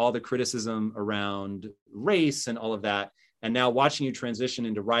with all the criticism around race and all of that. And now watching you transition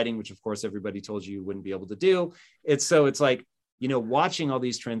into writing, which of course everybody told you wouldn't be able to do. It's like, watching all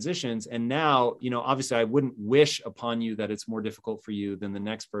these transitions. And now, obviously I wouldn't wish upon you that it's more difficult for you than the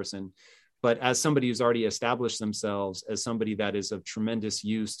next person. But as somebody who's already established themselves as somebody that is of tremendous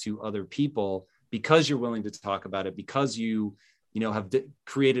use to other people, because you're willing to talk about it, because you have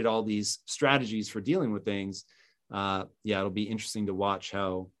created all these strategies for dealing with things. It'll be interesting to watch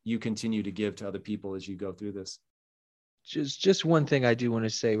how you continue to give to other people as you go through this. Just one thing I do want to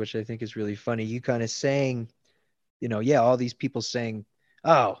say, which I think is really funny. You kind of saying, all these people saying,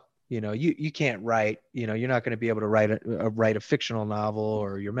 oh, you can't write, you're not going to be able to write a fictional novel,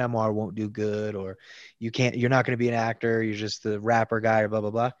 or your memoir won't do good, or you're not going to be an actor. You're just the rapper guy, or blah,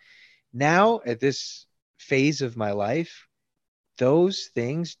 blah, blah. Now at this phase of my life, those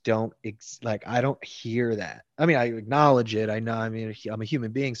things I don't hear that. I mean, I acknowledge it. I know, I'm a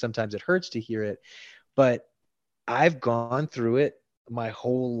human being. Sometimes it hurts to hear it, but I've gone through it my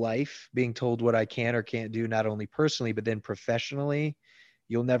whole life, being told what I can or can't do, not only personally, but then professionally.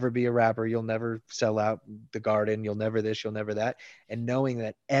 You'll never be a rapper. You'll never sell out the Garden. You'll never this, you'll never that. And knowing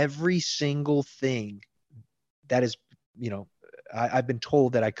that every single thing that is, I've been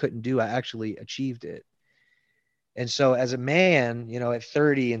told that I couldn't do, I actually achieved it. And so as a man, at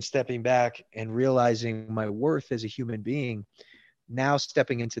 30 and stepping back and realizing my worth as a human being, now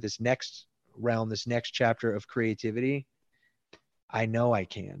stepping into this next realm, this next chapter of creativity, I know I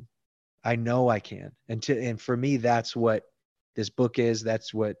can. I know I can. And for me, that's what this book is.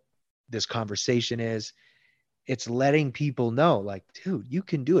 That's what this conversation is. It's letting people know, like, dude, you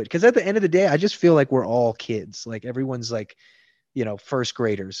can do it. Because at the end of the day, I just feel like we're all kids. Like everyone's like, first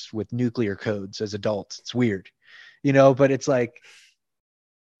graders with nuclear codes as adults. It's weird, but it's like,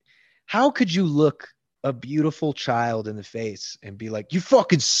 how could you look a beautiful child in the face and be like, you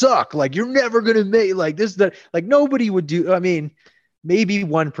fucking suck. Like, you're never going to make like this, that, like nobody would do. I mean, maybe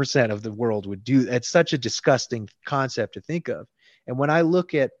 1% of the world would do. It's such a disgusting concept to think of. And when I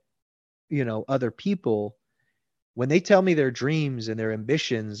look at, other people, when they tell me their dreams and their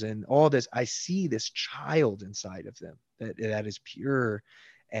ambitions and all this, I see this child inside of them that is pure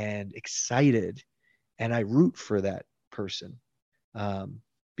and excited. And I root for that person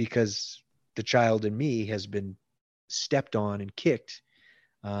because the child in me has been stepped on and kicked,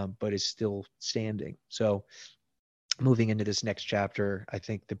 but is still standing. So moving into this next chapter, I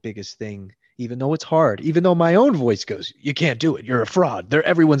think the biggest thing, even though it's hard, even though my own voice goes, you can't do it, you're a fraud,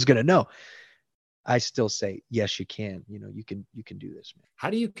 everyone's going to know, I still say, yes, you can. You can do this, man. How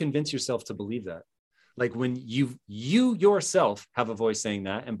do you convince yourself to believe that? Like when you yourself have a voice saying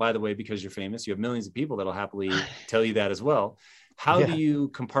that, and by the way, because you're famous, you have millions of people that'll happily tell you that as well. How do you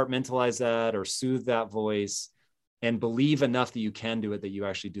compartmentalize that or soothe that voice and believe enough that you can do it, that you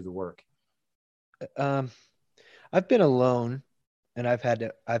actually do the work? I've been alone and I've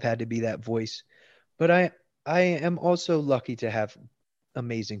had to be that voice, but I am also lucky to have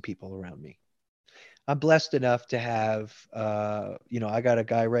amazing people around me. I'm blessed enough to have, I got a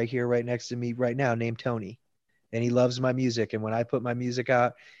guy right here, right next to me right now named Tony, and he loves my music. And when I put my music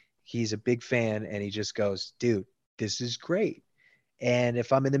out, he's a big fan and he just goes, dude, this is great. And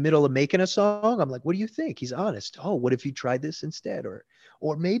if I'm in the middle of making a song, I'm like, what do you think? He's honest. Oh, what if you tried this instead? Or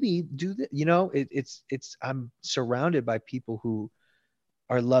maybe do that. I'm surrounded by people who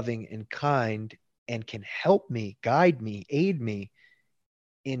are loving and kind and can help me, guide me, aid me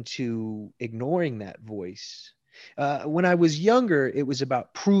into ignoring that voice. When I was younger, it was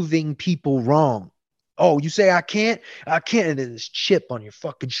about proving people wrong. Oh, you say I can't, and then this chip on your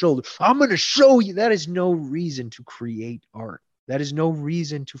fucking shoulder. I'm going to show you. That is no reason to create art. That is no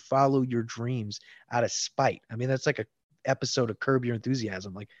reason to follow your dreams out of spite. I mean, that's like a episode of Curb Your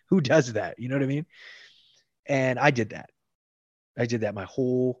Enthusiasm. Like, who does that? You know what I mean? And I did that. My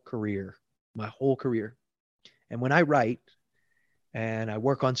whole career. And when I write and I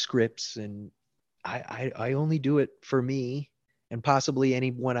work on scripts, and I only do it for me and possibly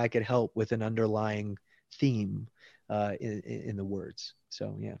anyone I could help with an underlying theme in the words.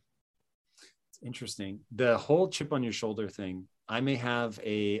 So, yeah. It's interesting. The whole chip on your shoulder thing, I may have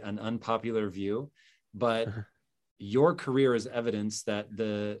an unpopular view, but your career is evidence that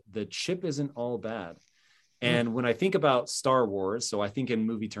the chip isn't all bad. And when I think about Star Wars, so I think in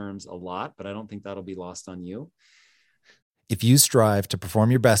movie terms a lot, but I don't think that'll be lost on you. If you strive to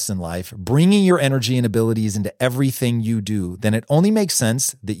perform your best in life, bringing your energy and abilities into everything you do, then it only makes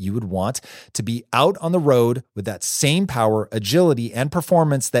sense that you would want to be out on the road with that same power, agility, and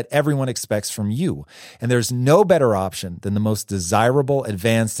performance that everyone expects from you. And there's no better option than the most desirable,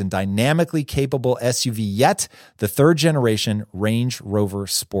 advanced, and dynamically capable SUV yet, the third generation Range Rover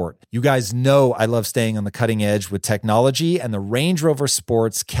Sport. You guys know I love staying on the cutting edge with technology, and the Range Rover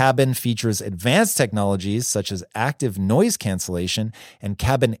Sport's cabin features advanced technologies such as active noise cancellation and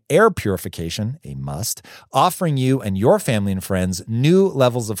cabin air purification, a must, offering you and your family and friends new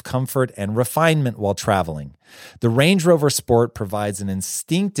levels of comfort and refinement while traveling. The Range Rover Sport provides an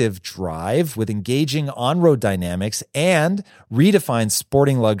instinctive drive with engaging on-road dynamics and redefines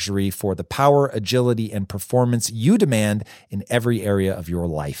sporting luxury for the power, agility, and performance you demand in every area of your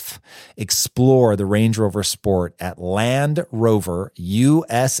life. Explore the Range Rover Sport at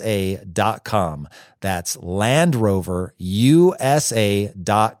LandRoverUSA.com. That's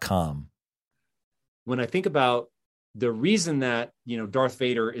LandRoverUSA.com. When I think about the reason that, Darth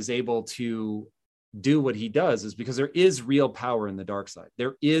Vader is able to do what he does is because there is real power in the dark side.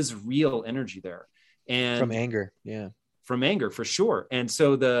 There is real energy there. And from anger. Yeah. From anger, for sure. And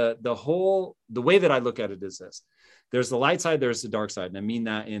so the way that I look at it is this: there's the light side, there's the dark side. And I mean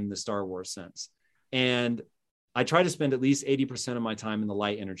that in the Star Wars sense. And I try to spend at least 80% of my time in the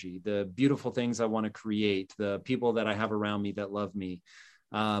light energy, the beautiful things I want to create, the people that I have around me that love me.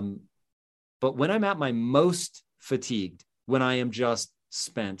 But when I'm at my most fatigued, when I am just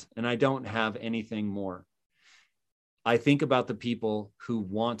spent and I don't have anything more, I think about the people who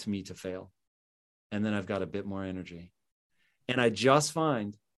want me to fail. And then I've got a bit more energy. And I just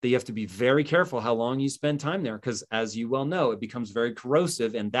find that you have to be very careful how long you spend time there, because as you well know, it becomes very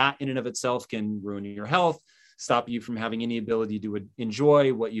corrosive, and that in and of itself can ruin your health, stop you from having any ability to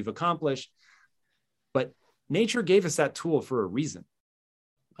enjoy what you've accomplished. But nature gave us that tool for a reason.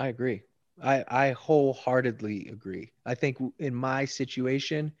 I agree. I wholeheartedly agree. I think in my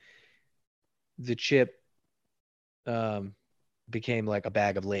situation, the chip became like a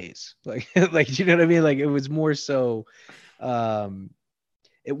bag of Lay's. Like, you know what I mean? Like, it was more so,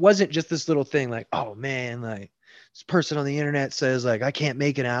 it wasn't just this little thing like, oh man, like this person on the internet says like, I can't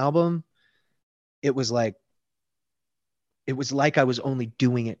make an album. It was like I was only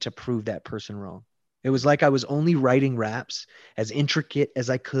doing it to prove that person wrong. It was like I was only writing raps as intricate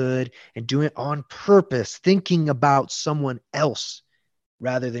as I could and doing it on purpose, thinking about someone else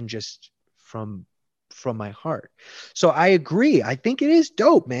rather than just from my heart. So I agree. I think it is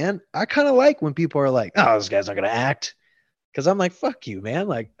dope, man. I kind of like when people are like, oh, this guy's not going to act. Cause I'm like, fuck you, man.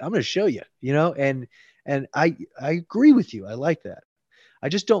 Like, I'm going to show you, you know? And I agree with you. I like that. I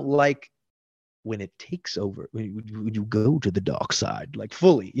just don't like when it takes over, when you go to the dark side, like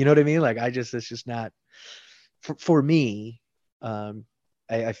fully, you know what I mean? Like, it's just not for me.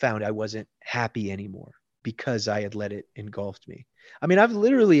 I found I wasn't happy anymore because I had let it engulf me. I mean, I've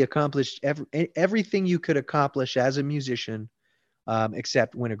literally accomplished everything you could accomplish as a musician,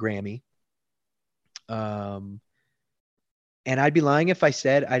 except win a Grammy. And I'd be lying if I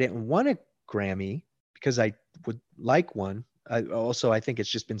said I didn't want a Grammy, because I would like one. I think it's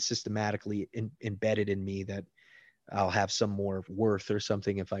just been systematically embedded in me that I'll have some more worth or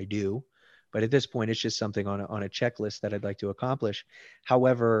something if I do. But at this point, it's just something on a checklist that I'd like to accomplish.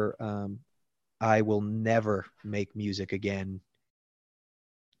 However, I will never make music again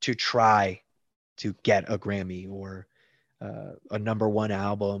to try to get a Grammy or a #1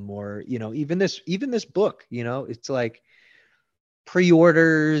 album, or, you know, even this book, you know, it's like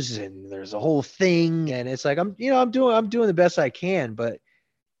pre-orders and there's a whole thing, and it's like, I'm doing the best I can. But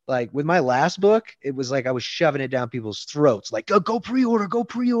like with my last book, it was like I was shoving it down people's throats, like, go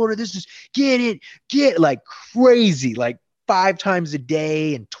pre-order, this is get like crazy, like 5 times a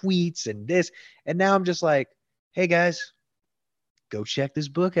day, and tweets and this. And now I'm just like, hey guys, go check this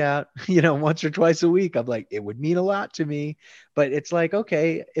book out, you know, once or twice a week. I'm like, it would mean a lot to me. But it's like,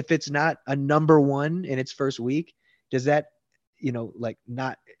 okay, if it's not a #1 in its first week, does that, you know, like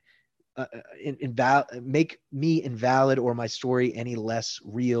not make me invalid or my story any less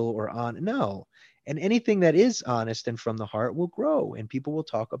real or on? No. And anything that is honest and from the heart will grow, and people will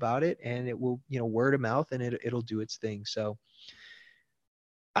talk about it, and it will, you know, word of mouth, and it'll do its thing. So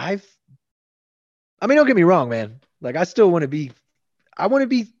I mean, don't get me wrong, man. Like, I want to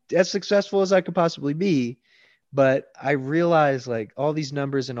be as successful as I could possibly be. But I realize, like, all these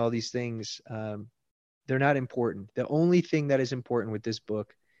numbers and all these things, they're not important. The only thing that is important with this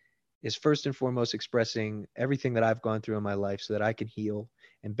book is first and foremost expressing everything that I've gone through in my life so that I can heal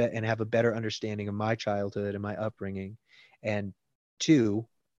and have a better understanding of my childhood and my upbringing. And 2,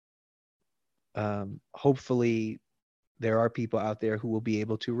 hopefully there are people out there who will be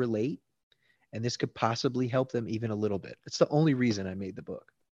able to relate, and this could possibly help them even a little bit. It's the only reason I made the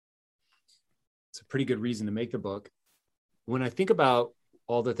book. It's a pretty good reason to make the book. When I think about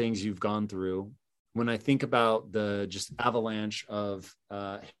all the things you've gone through, when I think about the just avalanche of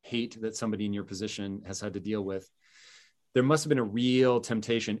hate that somebody in your position has had to deal with, there must have been a real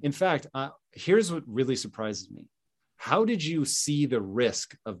temptation. In fact, here's what really surprises me. How did you see the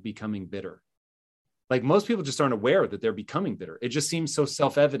risk of becoming bitter? Like, most people just aren't aware that they're becoming bitter. It just seems so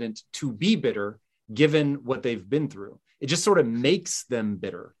self-evident to be bitter given what they've been through. It just sort of makes them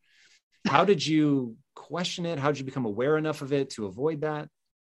bitter. How did you question it? How did you become aware enough of it to avoid that?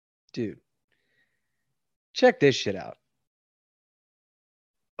 Dude, check this shit out.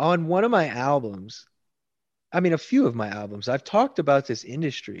 On one of my albums, I mean, a few of my albums, I've talked about this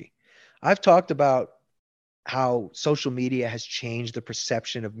industry. I've talked about how social media has changed the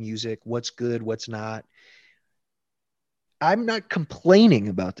perception of music, what's good, what's not. I'm not complaining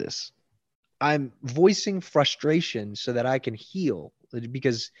about this. I'm voicing frustration so that I can heal,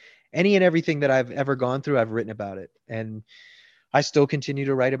 because any and everything that I've ever gone through, I've written about it. And I still continue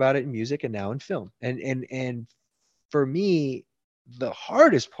to write about it in music and now in film. And for me, the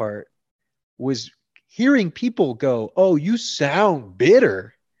hardest part was hearing people go, "Oh, you sound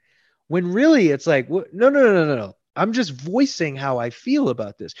bitter," when really it's like, no. I'm just voicing how I feel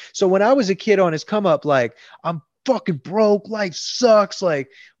about this. So when I was a kid on his come up, like, I'm fucking broke, life sucks, like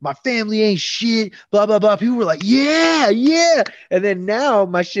my family ain't shit, blah blah blah, people were like, yeah. And then now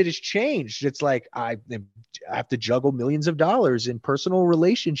my shit has changed. It's like I have to juggle millions of dollars in personal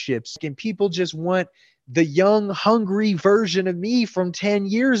relationships, and people just want the young, hungry version of me from 10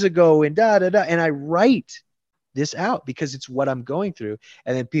 years ago and da, da, da. And I write this out because it's what I'm going through.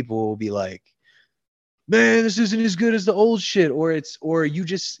 And then people will be like, man, this isn't as good as the old shit. Or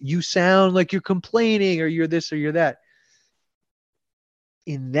you sound like you're complaining, or you're this or you're that.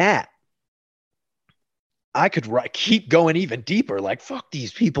 In that, I could keep going even deeper, like fuck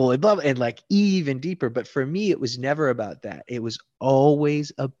these people and blah, blah, and like even deeper. But for me, it was never about that. It was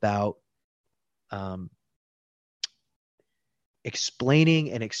always about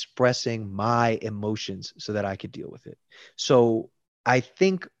explaining and expressing my emotions so that I could deal with it. So I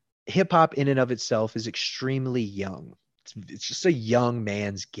think hip hop in and of itself is extremely young. It's just a young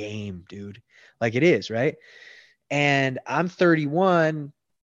man's game, dude. Like it is, right? And I'm 31.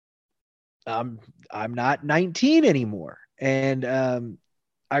 I'm not 19 anymore. And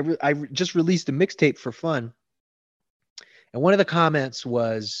I just released a mixtape for fun. And one of the comments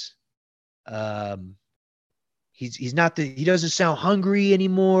was, he doesn't sound hungry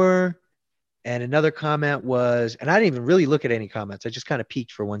anymore. And another comment was, and I didn't even really look at any comments. I just kind of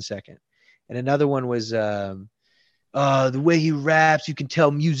peeked for 1 second. And another one was, the way he raps, you can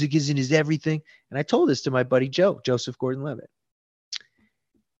tell music isn't his everything. And I told this to my buddy Joseph Gordon-Levitt.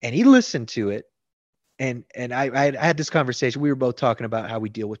 And he listened to it. And I had this conversation. We were both talking about how we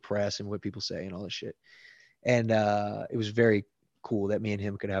deal with press and what people say and all this shit. And it was very cool that me and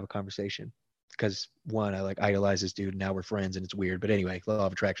him could have a conversation. Because one, I like idolize this dude, and now we're friends, and it's weird. But anyway, law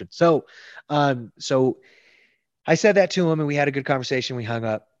of attraction. So I said that to him, and we had a good conversation. We hung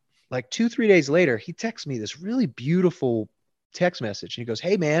up. Like 2-3 days later, he texts me this really beautiful text message, and he goes,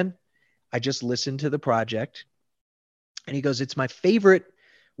 "Hey man, I just listened to the project," and he goes, "It's my favorite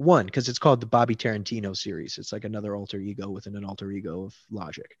one because it's called the Bobby Tarantino series. It's like another alter ego within an alter ego of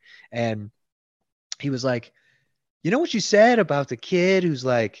Logic." And he was like, "You know what you said about the kid who's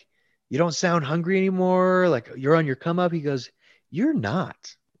like, you don't sound hungry anymore, like you're on your come up?" He goes, "You're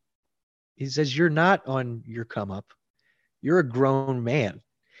not." He says, "You're not on your come up. You're a grown man."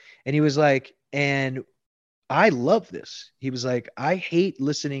 And he was like, "And I love this." He was like, "I hate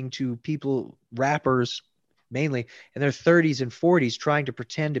listening to people, rappers mainly, in their 30s and 40s trying to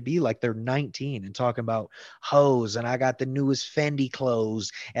pretend to be like they're 19 and talking about hoes, and I got the newest Fendi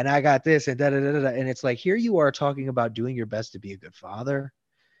clothes, and I got this, and da da da da." And it's like, here you are talking about doing your best to be a good father,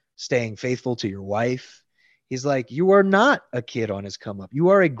 staying faithful to your wife. He's like, you are not a kid on his come up. You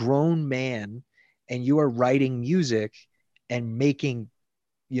are a grown man, and you are writing music and making,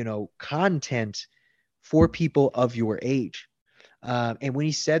 content for people of your age. And when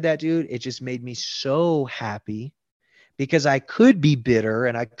he said that, dude, it just made me so happy because I could be bitter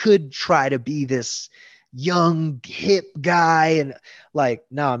and I could try to be this young, hip guy. And like,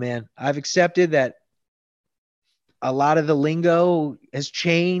 nah, man, I've accepted that a lot of the lingo has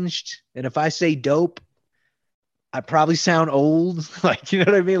changed. And if I say dope, I probably sound old. Like, you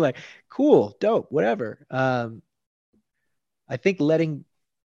know what I mean? Like, cool, dope, whatever. I think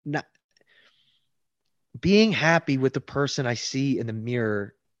being happy with the person I see in the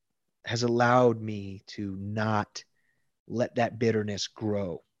mirror has allowed me to not let that bitterness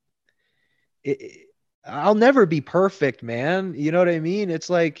grow. I'll never be perfect, man. You know what I mean? It's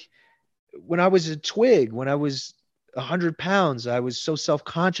like when I was a twig, when I was 100 pounds, I was so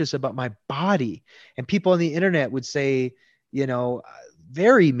self-conscious about my body, and people on the internet would say,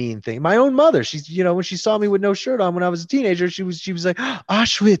 very mean thing. My own mother, she's, when she saw me with no shirt on when I was a teenager, she was like,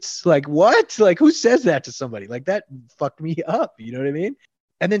 Auschwitz. Like, what? Like, who says that to somebody? Like, that fucked me up. You know what I mean?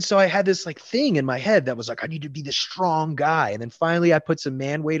 And then so I had this like thing in my head that was like, I need to be the strong guy. And then finally I put some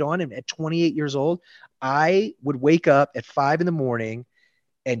man weight on, and at 28 years old, I would wake up at 5 a.m.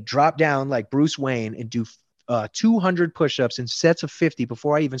 and drop down like Bruce Wayne and do 200 push-ups in sets of 50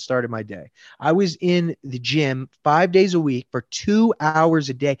 before I even started my day. I was in the gym 5 days a week for 2 hours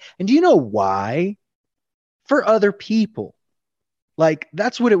a day. And do you know why? For other people. Like,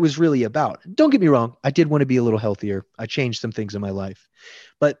 that's what it was really about. Don't get me wrong. I did want to be a little healthier. I changed some things in my life.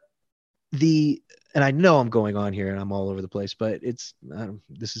 But and I know I'm going on here and I'm all over the place, but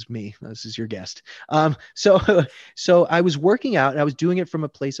this is me. This is your guest. So I was working out, and I was doing it from a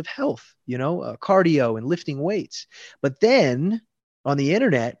place of health, cardio and lifting weights. But then on the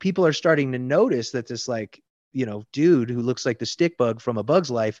internet, people are starting to notice that this dude who looks like the stick bug from A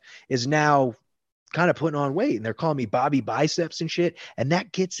Bug's Life is now kind of putting on weight, and they're calling me Bobby Biceps and shit. And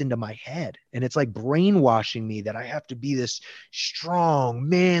that gets into my head, and it's like brainwashing me that I have to be this strong,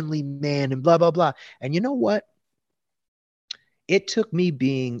 manly man and blah, blah, blah. And you know what? It took me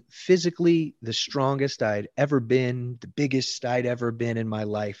being physically the strongest I'd ever been, the biggest I'd ever been in my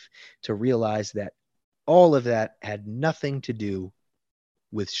life, to realize that all of that had nothing to do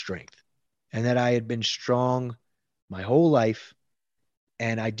with strength. and that I had been strong my whole life,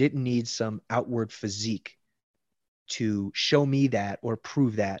 and I didn't need some outward physique to show me that or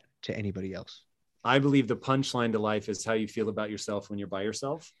prove that to anybody else. I believe the punchline to life is how you feel about yourself when you're by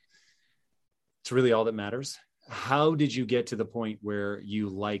yourself. It's really all that matters. How did you get to the point where you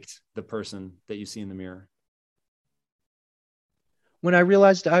liked the person that you see in the mirror? When I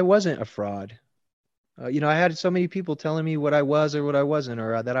realized I wasn't a fraud. I had so many people telling me what I was or what I wasn't,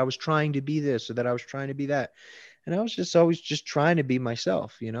 or that I was trying to be this or that I was trying to be that. And I was just always just trying to be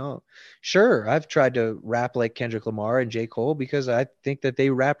myself, Sure, I've tried to rap like Kendrick Lamar and J. Cole because I think that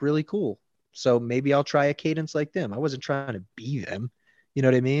they rap really cool. So maybe I'll try a cadence like them. I wasn't trying to be them. You know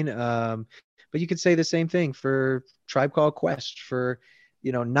what I mean? But you could say the same thing for Tribe Called Quest, for,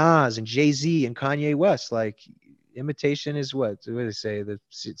 Nas and Jay-Z and Kanye West. Like, imitation is what do they say? The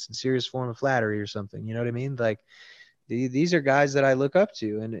sincerest form of flattery or something. You know what I mean? Like, these are guys that I look up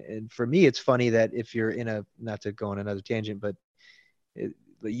to. And for me, it's funny that if you're not to go on another tangent, but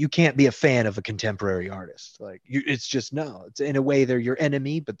you can't be a fan of a contemporary artist. Like, it's just, no, it's in a way they're your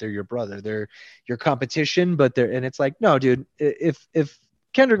enemy, but they're your brother. They're your competition, and it's like, no, dude, if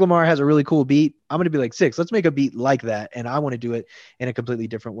Kendrick Lamar has a really cool beat, I'm going to be like, Six, let's make a beat like that. And I want to do it in a completely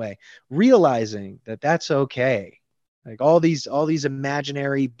different way. Realizing that that's okay. Like all these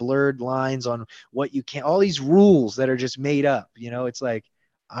imaginary blurred lines on what you can't, all these rules that are just made up, it's like,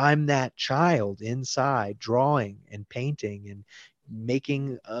 I'm that child inside drawing and painting and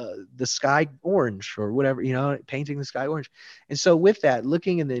making the sky orange or whatever, painting the sky orange. And so with that,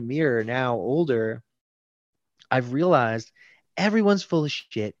 looking in the mirror now older, I've realized everyone's full of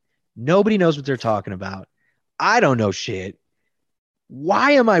shit. Nobody knows what they're talking about. I don't know shit.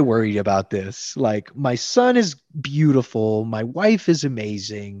 Why am I worried about this? Like, my son is beautiful. My wife is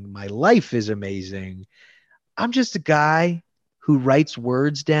amazing. My life is amazing. I'm just a guy who writes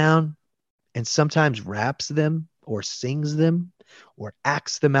words down and sometimes raps them or sings them or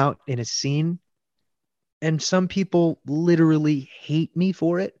acts them out in a scene. And some people literally hate me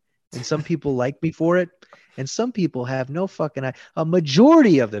for it. And some people like me for it. And some people have no fucking idea. A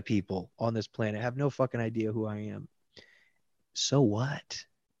majority of the people on this planet have no fucking idea who I am. So what?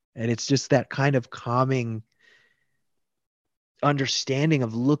 And it's just that kind of calming understanding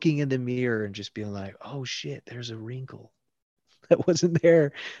of looking in the mirror and just being like, oh shit, there's a wrinkle that wasn't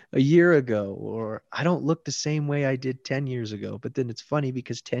there a year ago, or I don't look the same way I did 10 years ago. But then it's funny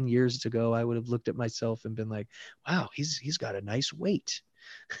because 10 years ago, I would have looked at myself and been like, wow, he's got a nice weight.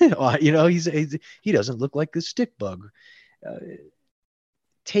 He doesn't look like the stick bug.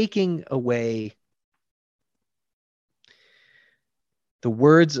 Taking away the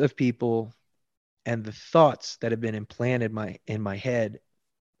words of people and the thoughts that have been implanted in my head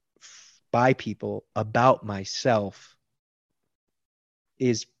by people about myself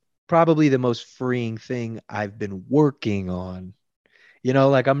is probably the most freeing thing I've been working on.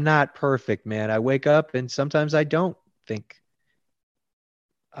 Like, I'm not perfect, man. I wake up and sometimes I don't think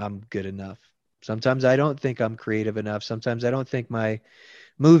I'm good enough. Sometimes I don't think I'm creative enough. Sometimes I don't think my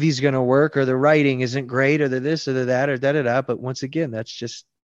movie's going to work, or the writing isn't great, or the this or the that or da-da-da. But once again, that's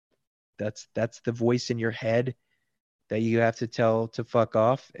the voice in your head that you have to tell to fuck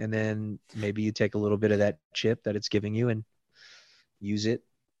off. And then maybe you take a little bit of that chip that it's giving you and use it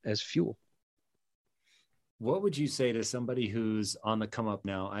as fuel. What would you say to somebody who's on the come up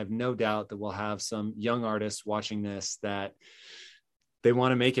now? I have no doubt that we'll have some young artists watching this that they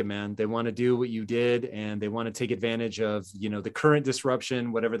want to make it, man. They want to do what you did, and they want to take advantage of, the current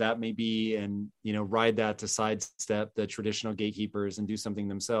disruption, whatever that may be, and, ride that to sidestep the traditional gatekeepers and do something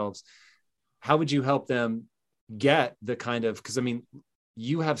themselves. How would you help them get the kind of, because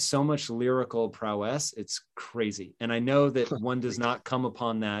you have so much lyrical prowess, it's crazy. And I know that one does not come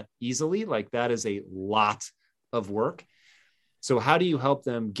upon that easily. Like, that is a lot of work. So how do you help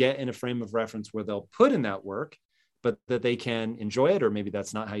them get in a frame of reference where they'll put in that work, but that they can enjoy it? Or maybe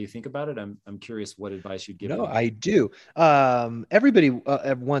that's not how you think about it. I'm curious what advice you'd give. No, I do. Everybody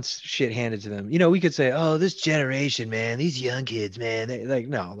wants shit handed to them. We could say, oh, this generation, man, these young kids, man,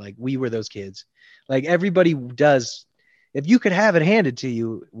 we were those kids. Like, everybody does. If you could have it handed to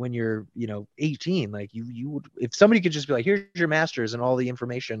you when you're, 18, like you would, if somebody could just be like, here's your master's and all the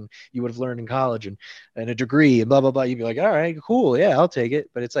information you would have learned in college and a degree and blah, blah, blah. You'd be like, all right, cool. Yeah, I'll take it.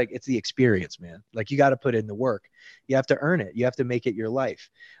 But it's like, it's the experience, man. Like, you got to put in the work. You have to earn it. You have to make it your life.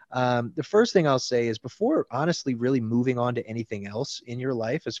 The first thing I'll say is, before honestly really moving on to anything else in your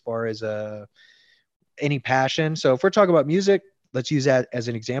life, as far as any passion. So if we're talking about music, let's use that as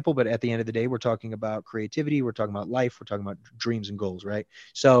an example. But at the end of the day, we're talking about creativity. We're talking about life. We're talking about dreams and goals, right?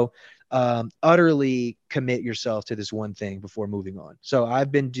 So utterly commit yourself to this one thing before moving on. So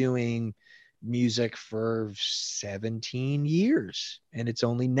I've been doing music for 17 years. And it's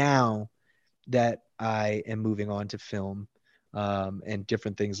only now that I am moving on to film and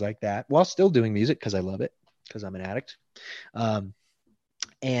different things like that, while still doing music because I love it, because I'm an addict.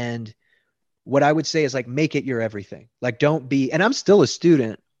 And what I would say is like, make it your everything. Like, don't be, and I'm still a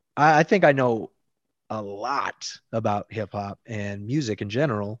student. I think I know a lot about hip hop and music in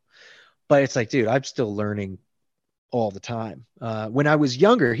general, but it's like, dude, I'm still learning all the time. When I was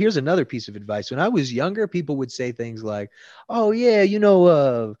younger, here's another piece of advice. When I was younger, people would say things like, oh yeah,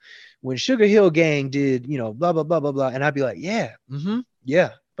 when Sugar Hill Gang did, blah, blah, blah, blah, blah. And I'd be like, yeah, yeah.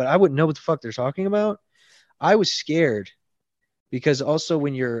 But I wouldn't know what the fuck they're talking about. I was scared. Because also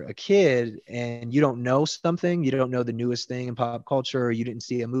when you're a kid and you don't know something, you don't know the newest thing in pop culture, or you didn't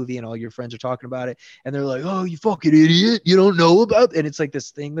see a movie and all your friends are talking about it, and they're like, oh, you fucking idiot, you don't know about it. And it's like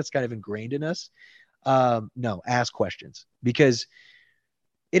this thing that's kind of ingrained in us. No, ask questions, because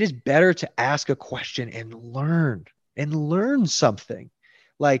it is better to ask a question and learn something.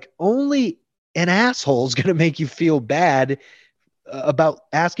 Like, only an asshole is going to make you feel bad about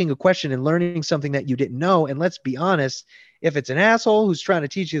asking a question and learning something that you didn't know. And let's be honest, if it's an asshole who's trying to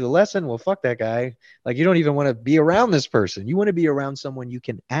teach you the lesson, well, fuck that guy. Like, you don't even want to be around this person. You want to be around someone you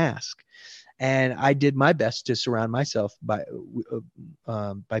can ask. And I did my best to surround myself by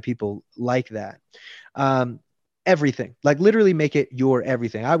people like that. Everything, like literally make it your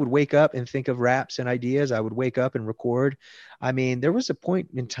everything. I would wake up and think of raps and ideas. I would wake up and record. I mean, there was a point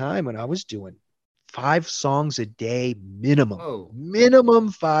in time when I was doing 5 songs a day minimum. Whoa.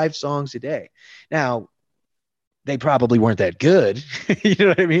 Minimum 5 songs a day. Now, they probably weren't that good, you know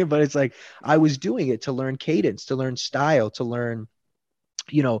what I mean? But it's like, I was doing it to learn cadence, to learn style, to learn,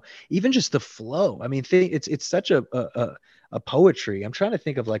 even just the flow. I mean, it's such a poetry. I'm trying to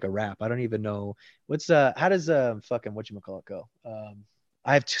think of like a rap. I don't even know how does fucking whatchamacallit go?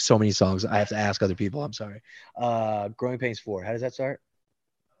 I have so many songs. I have to ask other people. I'm sorry. Growing Pains 4. How does that start?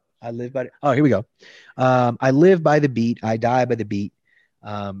 I live by. Oh, here we go. I live by the beat. I die by the beat.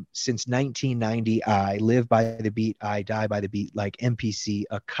 Since 1990, I live by the beat. I die by the beat, like MPC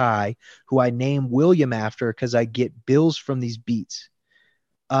Akai, who I name William after because I get bills from these beats.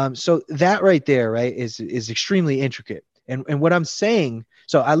 So that right there, right, is extremely intricate. And what I'm saying,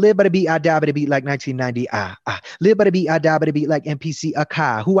 so I live by the beat, I die by the beat, like 1990. Live by the beat, I die by the beat, like MPC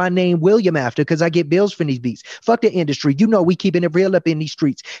Akai, who I named William after because I get bills from these beats. Fuck the industry, we keeping it real up in these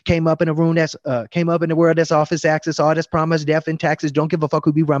streets. Came up in a room came up in the world that's office access, all that's promise, death and taxes. Don't give a fuck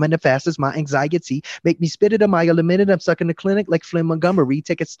who be running the fastest. My anxiety make me spit it a mile a minute. I'm stuck in the clinic like Flynn Montgomery.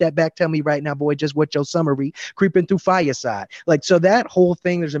 Take a step back, tell me right now, boy, just what your summary. Creeping through fireside, like, so that whole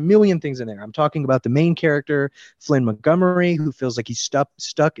thing. There's a million things in there. I'm talking about the main character, Flynn Montgomery, who feels like he's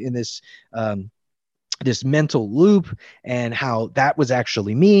stuck in this this mental loop, and how that was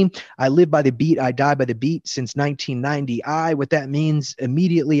actually me. I live by the beat, I die by the beat since 1990. What that means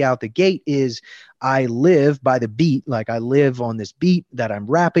immediately out the gate is I live by the beat, like I live on this beat that I'm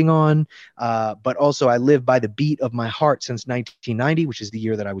rapping on, but also I live by the beat of my heart since 1990, which is the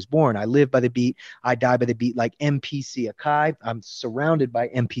year that I was born. I live by the beat, I die by the beat, like MPC Akai. I'm surrounded by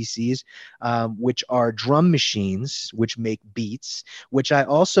MPCs, which are drum machines, which make beats, which I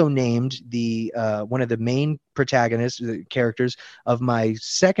also named the one of the main protagonists, the characters of my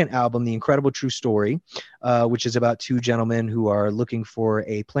second album, The Incredible True Story, which is about 2 gentlemen who are looking for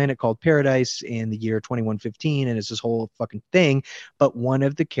a planet called Paradise in the year 2115, and it's this whole fucking thing. But one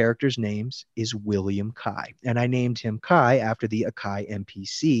of the characters' names is William Kai, and I named him Kai after the Akai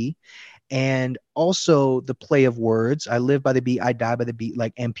MPC. And also the play of words, I live by the beat, I die by the beat,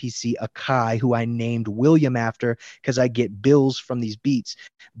 like MPC Akai, who I named William after because I get bills from these beats.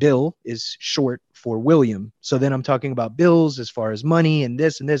 Bill is short for William. So then I'm talking about bills as far as money and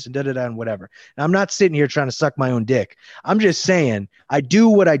this and this and da-da-da and whatever. And I'm not sitting here trying to suck my own dick. I'm just saying I do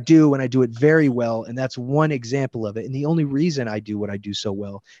what I do and I do it very well. And that's one example of it. And the only reason I do what I do so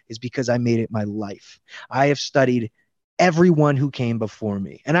well is because I made it my life. I have studied everyone who came before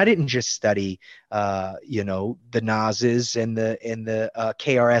me. And I didn't just study, the Nas's and the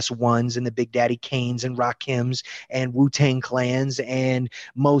KRS-Ones and the Big Daddy Kanes and Rakims and Wu-Tang Clans and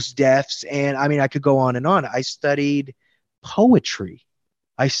Mos Defs. And I mean, I could go on and on. I studied poetry.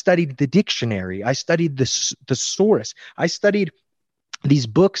 I studied the dictionary. I studied the thesaurus. I studied these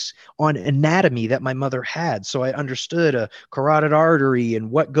books on anatomy that my mother had. So I understood a carotid artery and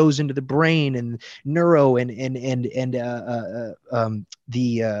what goes into the brain and neuro and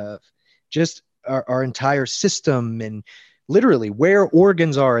just our entire system and literally where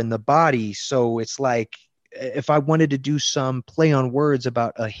organs are in the body. So it's like, if I wanted to do some play on words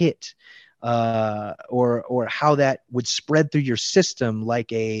about a hit, or how that would spread through your system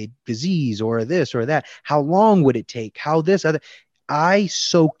like a disease or this or that. How long would it take? How this other. I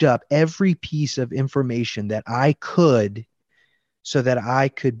soaked up every piece of information that I could so that I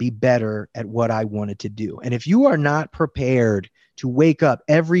could be better at what I wanted to do. And if you are not prepared to wake up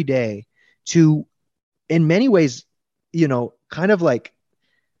every day to, in many ways, kind of like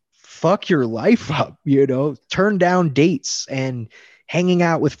fuck your life up, turn down dates and hanging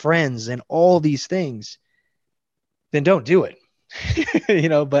out with friends and all these things, then don't do it.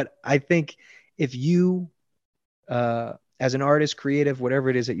 But I think if you, as an artist, creative, whatever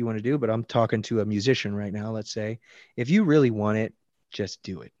it is that you want to do, but I'm talking to a musician right now, let's say, if you really want it, just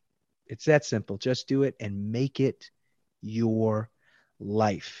do it. It's that simple. Just do it and make it your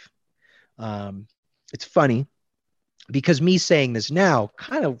life. It's funny because me saying this now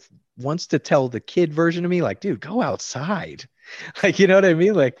kind of wants to tell the kid version of me, like, dude, go outside. Like, you know what I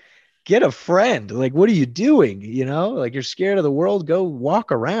mean? Like, get a friend. Like, what are you doing? Like, you're scared of the world. Go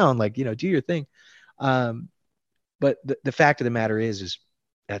walk around, like, do your thing. But the fact of the matter is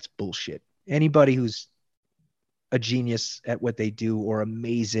that's bullshit. Anybody who's a genius at what they do or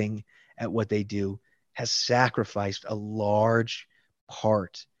amazing at what they do has sacrificed a large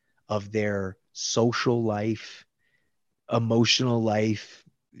part of their social life, emotional life,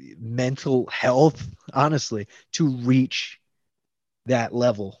 mental health, honestly, to reach that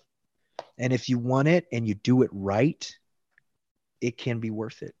level. And if you want it and you do it right, it can be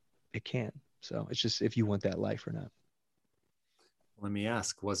worth it. It can. So it's just if you want that life or not. Let me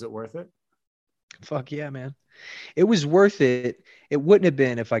ask, was it worth it? Fuck yeah, man. It was worth it. It wouldn't have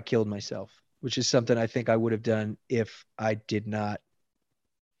been if I killed myself, which is something I think I would have done if I did not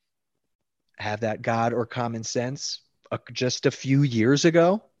have that God or common sense just a few years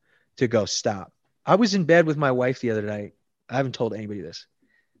ago to go stop. I was in bed with my wife the other night. I haven't told anybody this.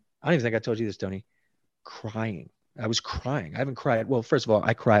 I don't even think I told you this, Tony. Crying. I was crying. I haven't cried. Well, first of all,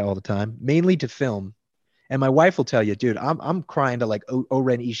 I cry all the time, mainly to film. And my wife will tell you, dude, I'm crying to like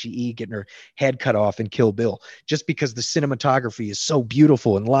Oren Ishii getting her head cut off in Kill Bill, just because the cinematography is so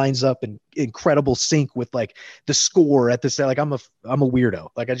beautiful and lines up in incredible sync with like the score at the like I'm a weirdo.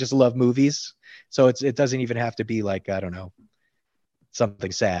 Like I just love movies, so it doesn't even have to be like, I don't know,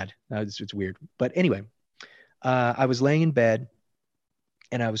 something sad. It's weird, but anyway, I was laying in bed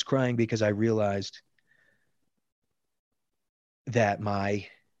and I was crying because I realized that my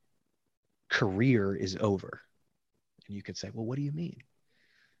career is over. And you could say, well, what do you mean?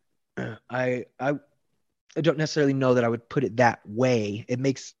 I don't necessarily know that I would put it that way. It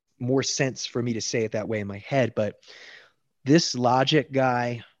makes more sense for me to say it that way in my head, but this Logic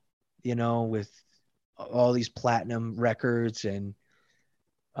guy, with all these platinum records and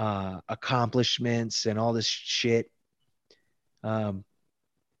accomplishments and all this shit,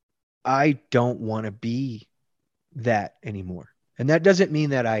 I don't want to be that anymore. And that doesn't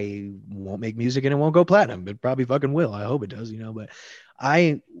mean that I won't make music and it won't go platinum. It probably fucking will. I hope it does, but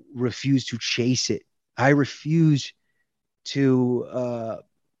I refuse to chase it. I refuse to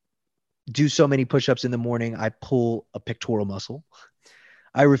do so many push-ups in the morning I pull a pectoral muscle.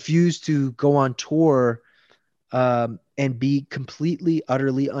 I refuse to go on tour and be completely,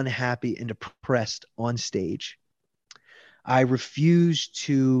 utterly unhappy and depressed on stage. I refuse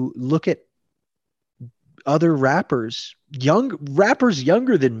to look at other rappers, younger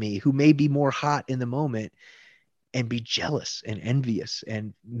than me, who may be more hot in the moment, and be jealous and envious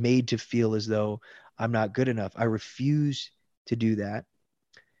and made to feel as though I'm not good enough. I refuse to do that.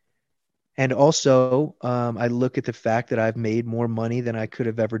 And also, I look at the fact that I've made more money than I could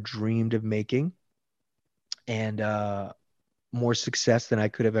have ever dreamed of making, and more success than I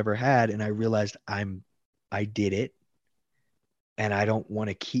could have ever had. And I realized I did it. And I don't want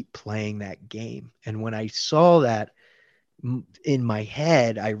to keep playing that game. And when I saw that in my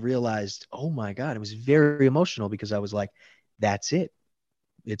head, I realized, oh my God, it was very emotional because I was like, that's it.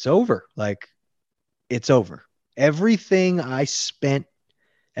 It's over. Like, it's over. Everything I spent,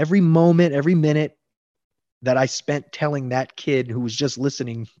 every moment, every minute that I spent telling that kid who was just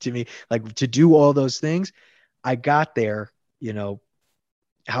listening to me, like, to do all those things, I got there,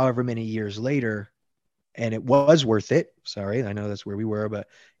 however many years later. And it was worth it. Sorry, I know that's where we were, but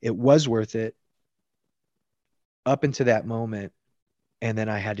it was worth it up into that moment. And then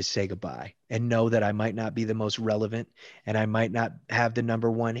I had to say goodbye and know that I might not be the most relevant and I might not have the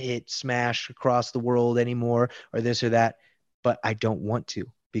number one hit smash across the world anymore or this or that. But I don't want to,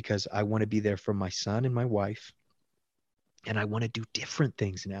 because I want to be there for my son and my wife. And I want to do different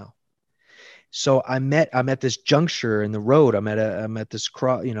things now. So I'm at this juncture in the road. I'm at this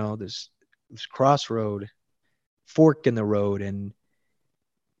this crossroad, fork in the road, and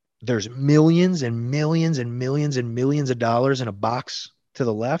there's millions and millions and millions and millions of dollars in a box to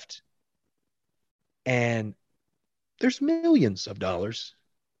the left, and there's millions of dollars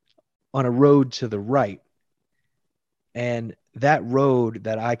on a road to the right. And that road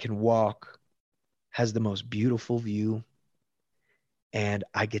that I can walk has the most beautiful view. And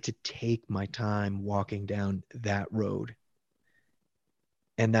I get to take my time walking down that road.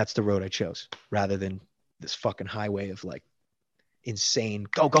 And that's the road I chose, rather than this fucking highway of like insane,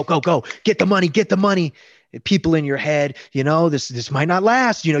 go, go, go, go, get the money. People in your head, this might not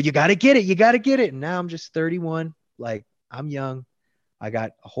last. You got to get it. And now I'm just 31. Like, I'm young. I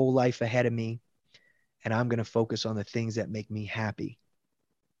got a whole life ahead of me. And I'm going to focus on the things that make me happy.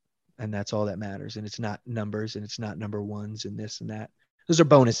 And that's all that matters. And it's not numbers, and it's not number ones and this and that. Those are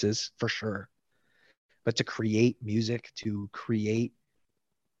bonuses for sure. But to create music, to create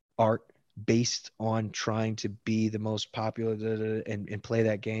art based on trying to be the most popular and play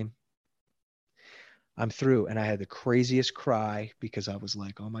that game, I'm through. And I had the craziest cry because I was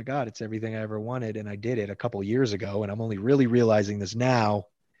like, oh my God, it's everything I ever wanted. And I did it a couple years ago. And I'm only really realizing this now.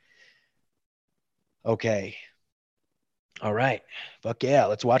 Okay. All right. Fuck yeah.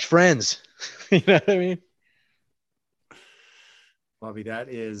 Let's watch Friends. You know what I mean? Bobby, that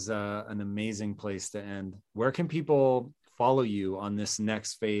is an amazing place to end. Where can people follow you on this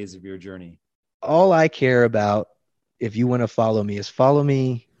next phase of your journey? All I care about, if you want to follow me, is follow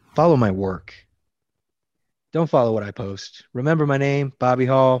my work. Don't follow what I post. Remember my name, Bobby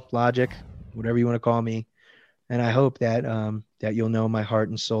Hall, Logic, whatever you want to call me. And I hope that that you'll know my heart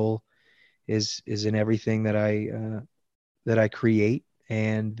and soul is in everything that I create,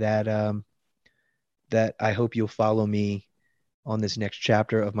 and that that I hope you'll follow me on this next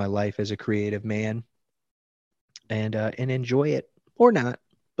chapter of my life as a creative man, and enjoy it, or not,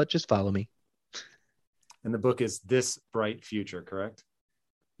 but just follow me. And the book is This Bright Future, correct?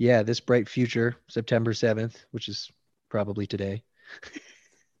 Yeah, This Bright Future, September 7th, which is probably today.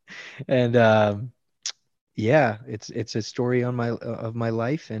 And yeah, it's a story of my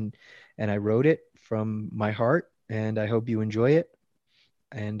life, and I wrote it from my heart, and I hope you enjoy it.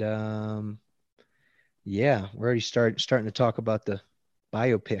 And yeah, we're already starting to talk about the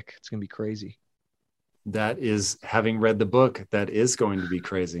biopic. It's gonna be crazy. That is, having read the book, that is going to be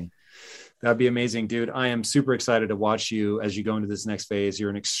crazy. That'd be amazing, dude. I am super excited to watch you as you go into this next phase.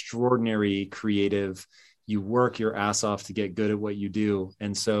 You're an extraordinary creative. You work your ass off to get good at what you do.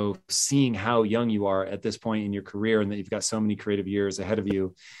 And so seeing how young you are at this point in your career, and that you've got so many creative years ahead of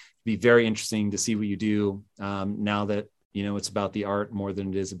you, be very interesting to see what you do now that, it's about the art more than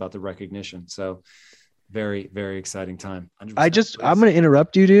it is about the recognition. So very, very exciting time. I'm going to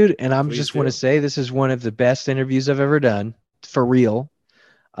interrupt you, dude. And I'm just want to say, this is one of the best interviews I've ever done, for real.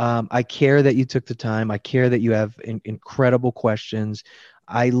 I care that you took the time. I care that you have incredible questions.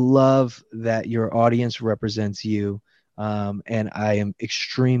 I love that your audience represents you. And I am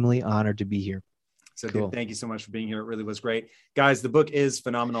extremely honored to be here. So cool. Dude, thank you so much for being here. It really was great. Guys, the book is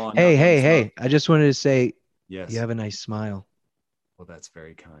phenomenal. Hey. I just wanted to say, yes, you have a nice smile. Well, that's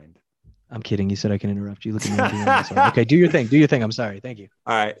very kind. I'm kidding. You said I can interrupt you. Look at me. Okay, do your thing. I'm sorry. Thank you.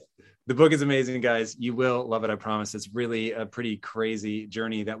 All right. The book is amazing, guys. You will love it, I promise. It's really a pretty crazy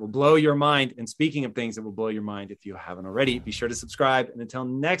journey that will blow your mind. And speaking of things that will blow your mind, if you haven't already, be sure to subscribe. And until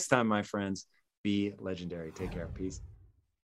next time, my friends, be legendary. Take care. Peace.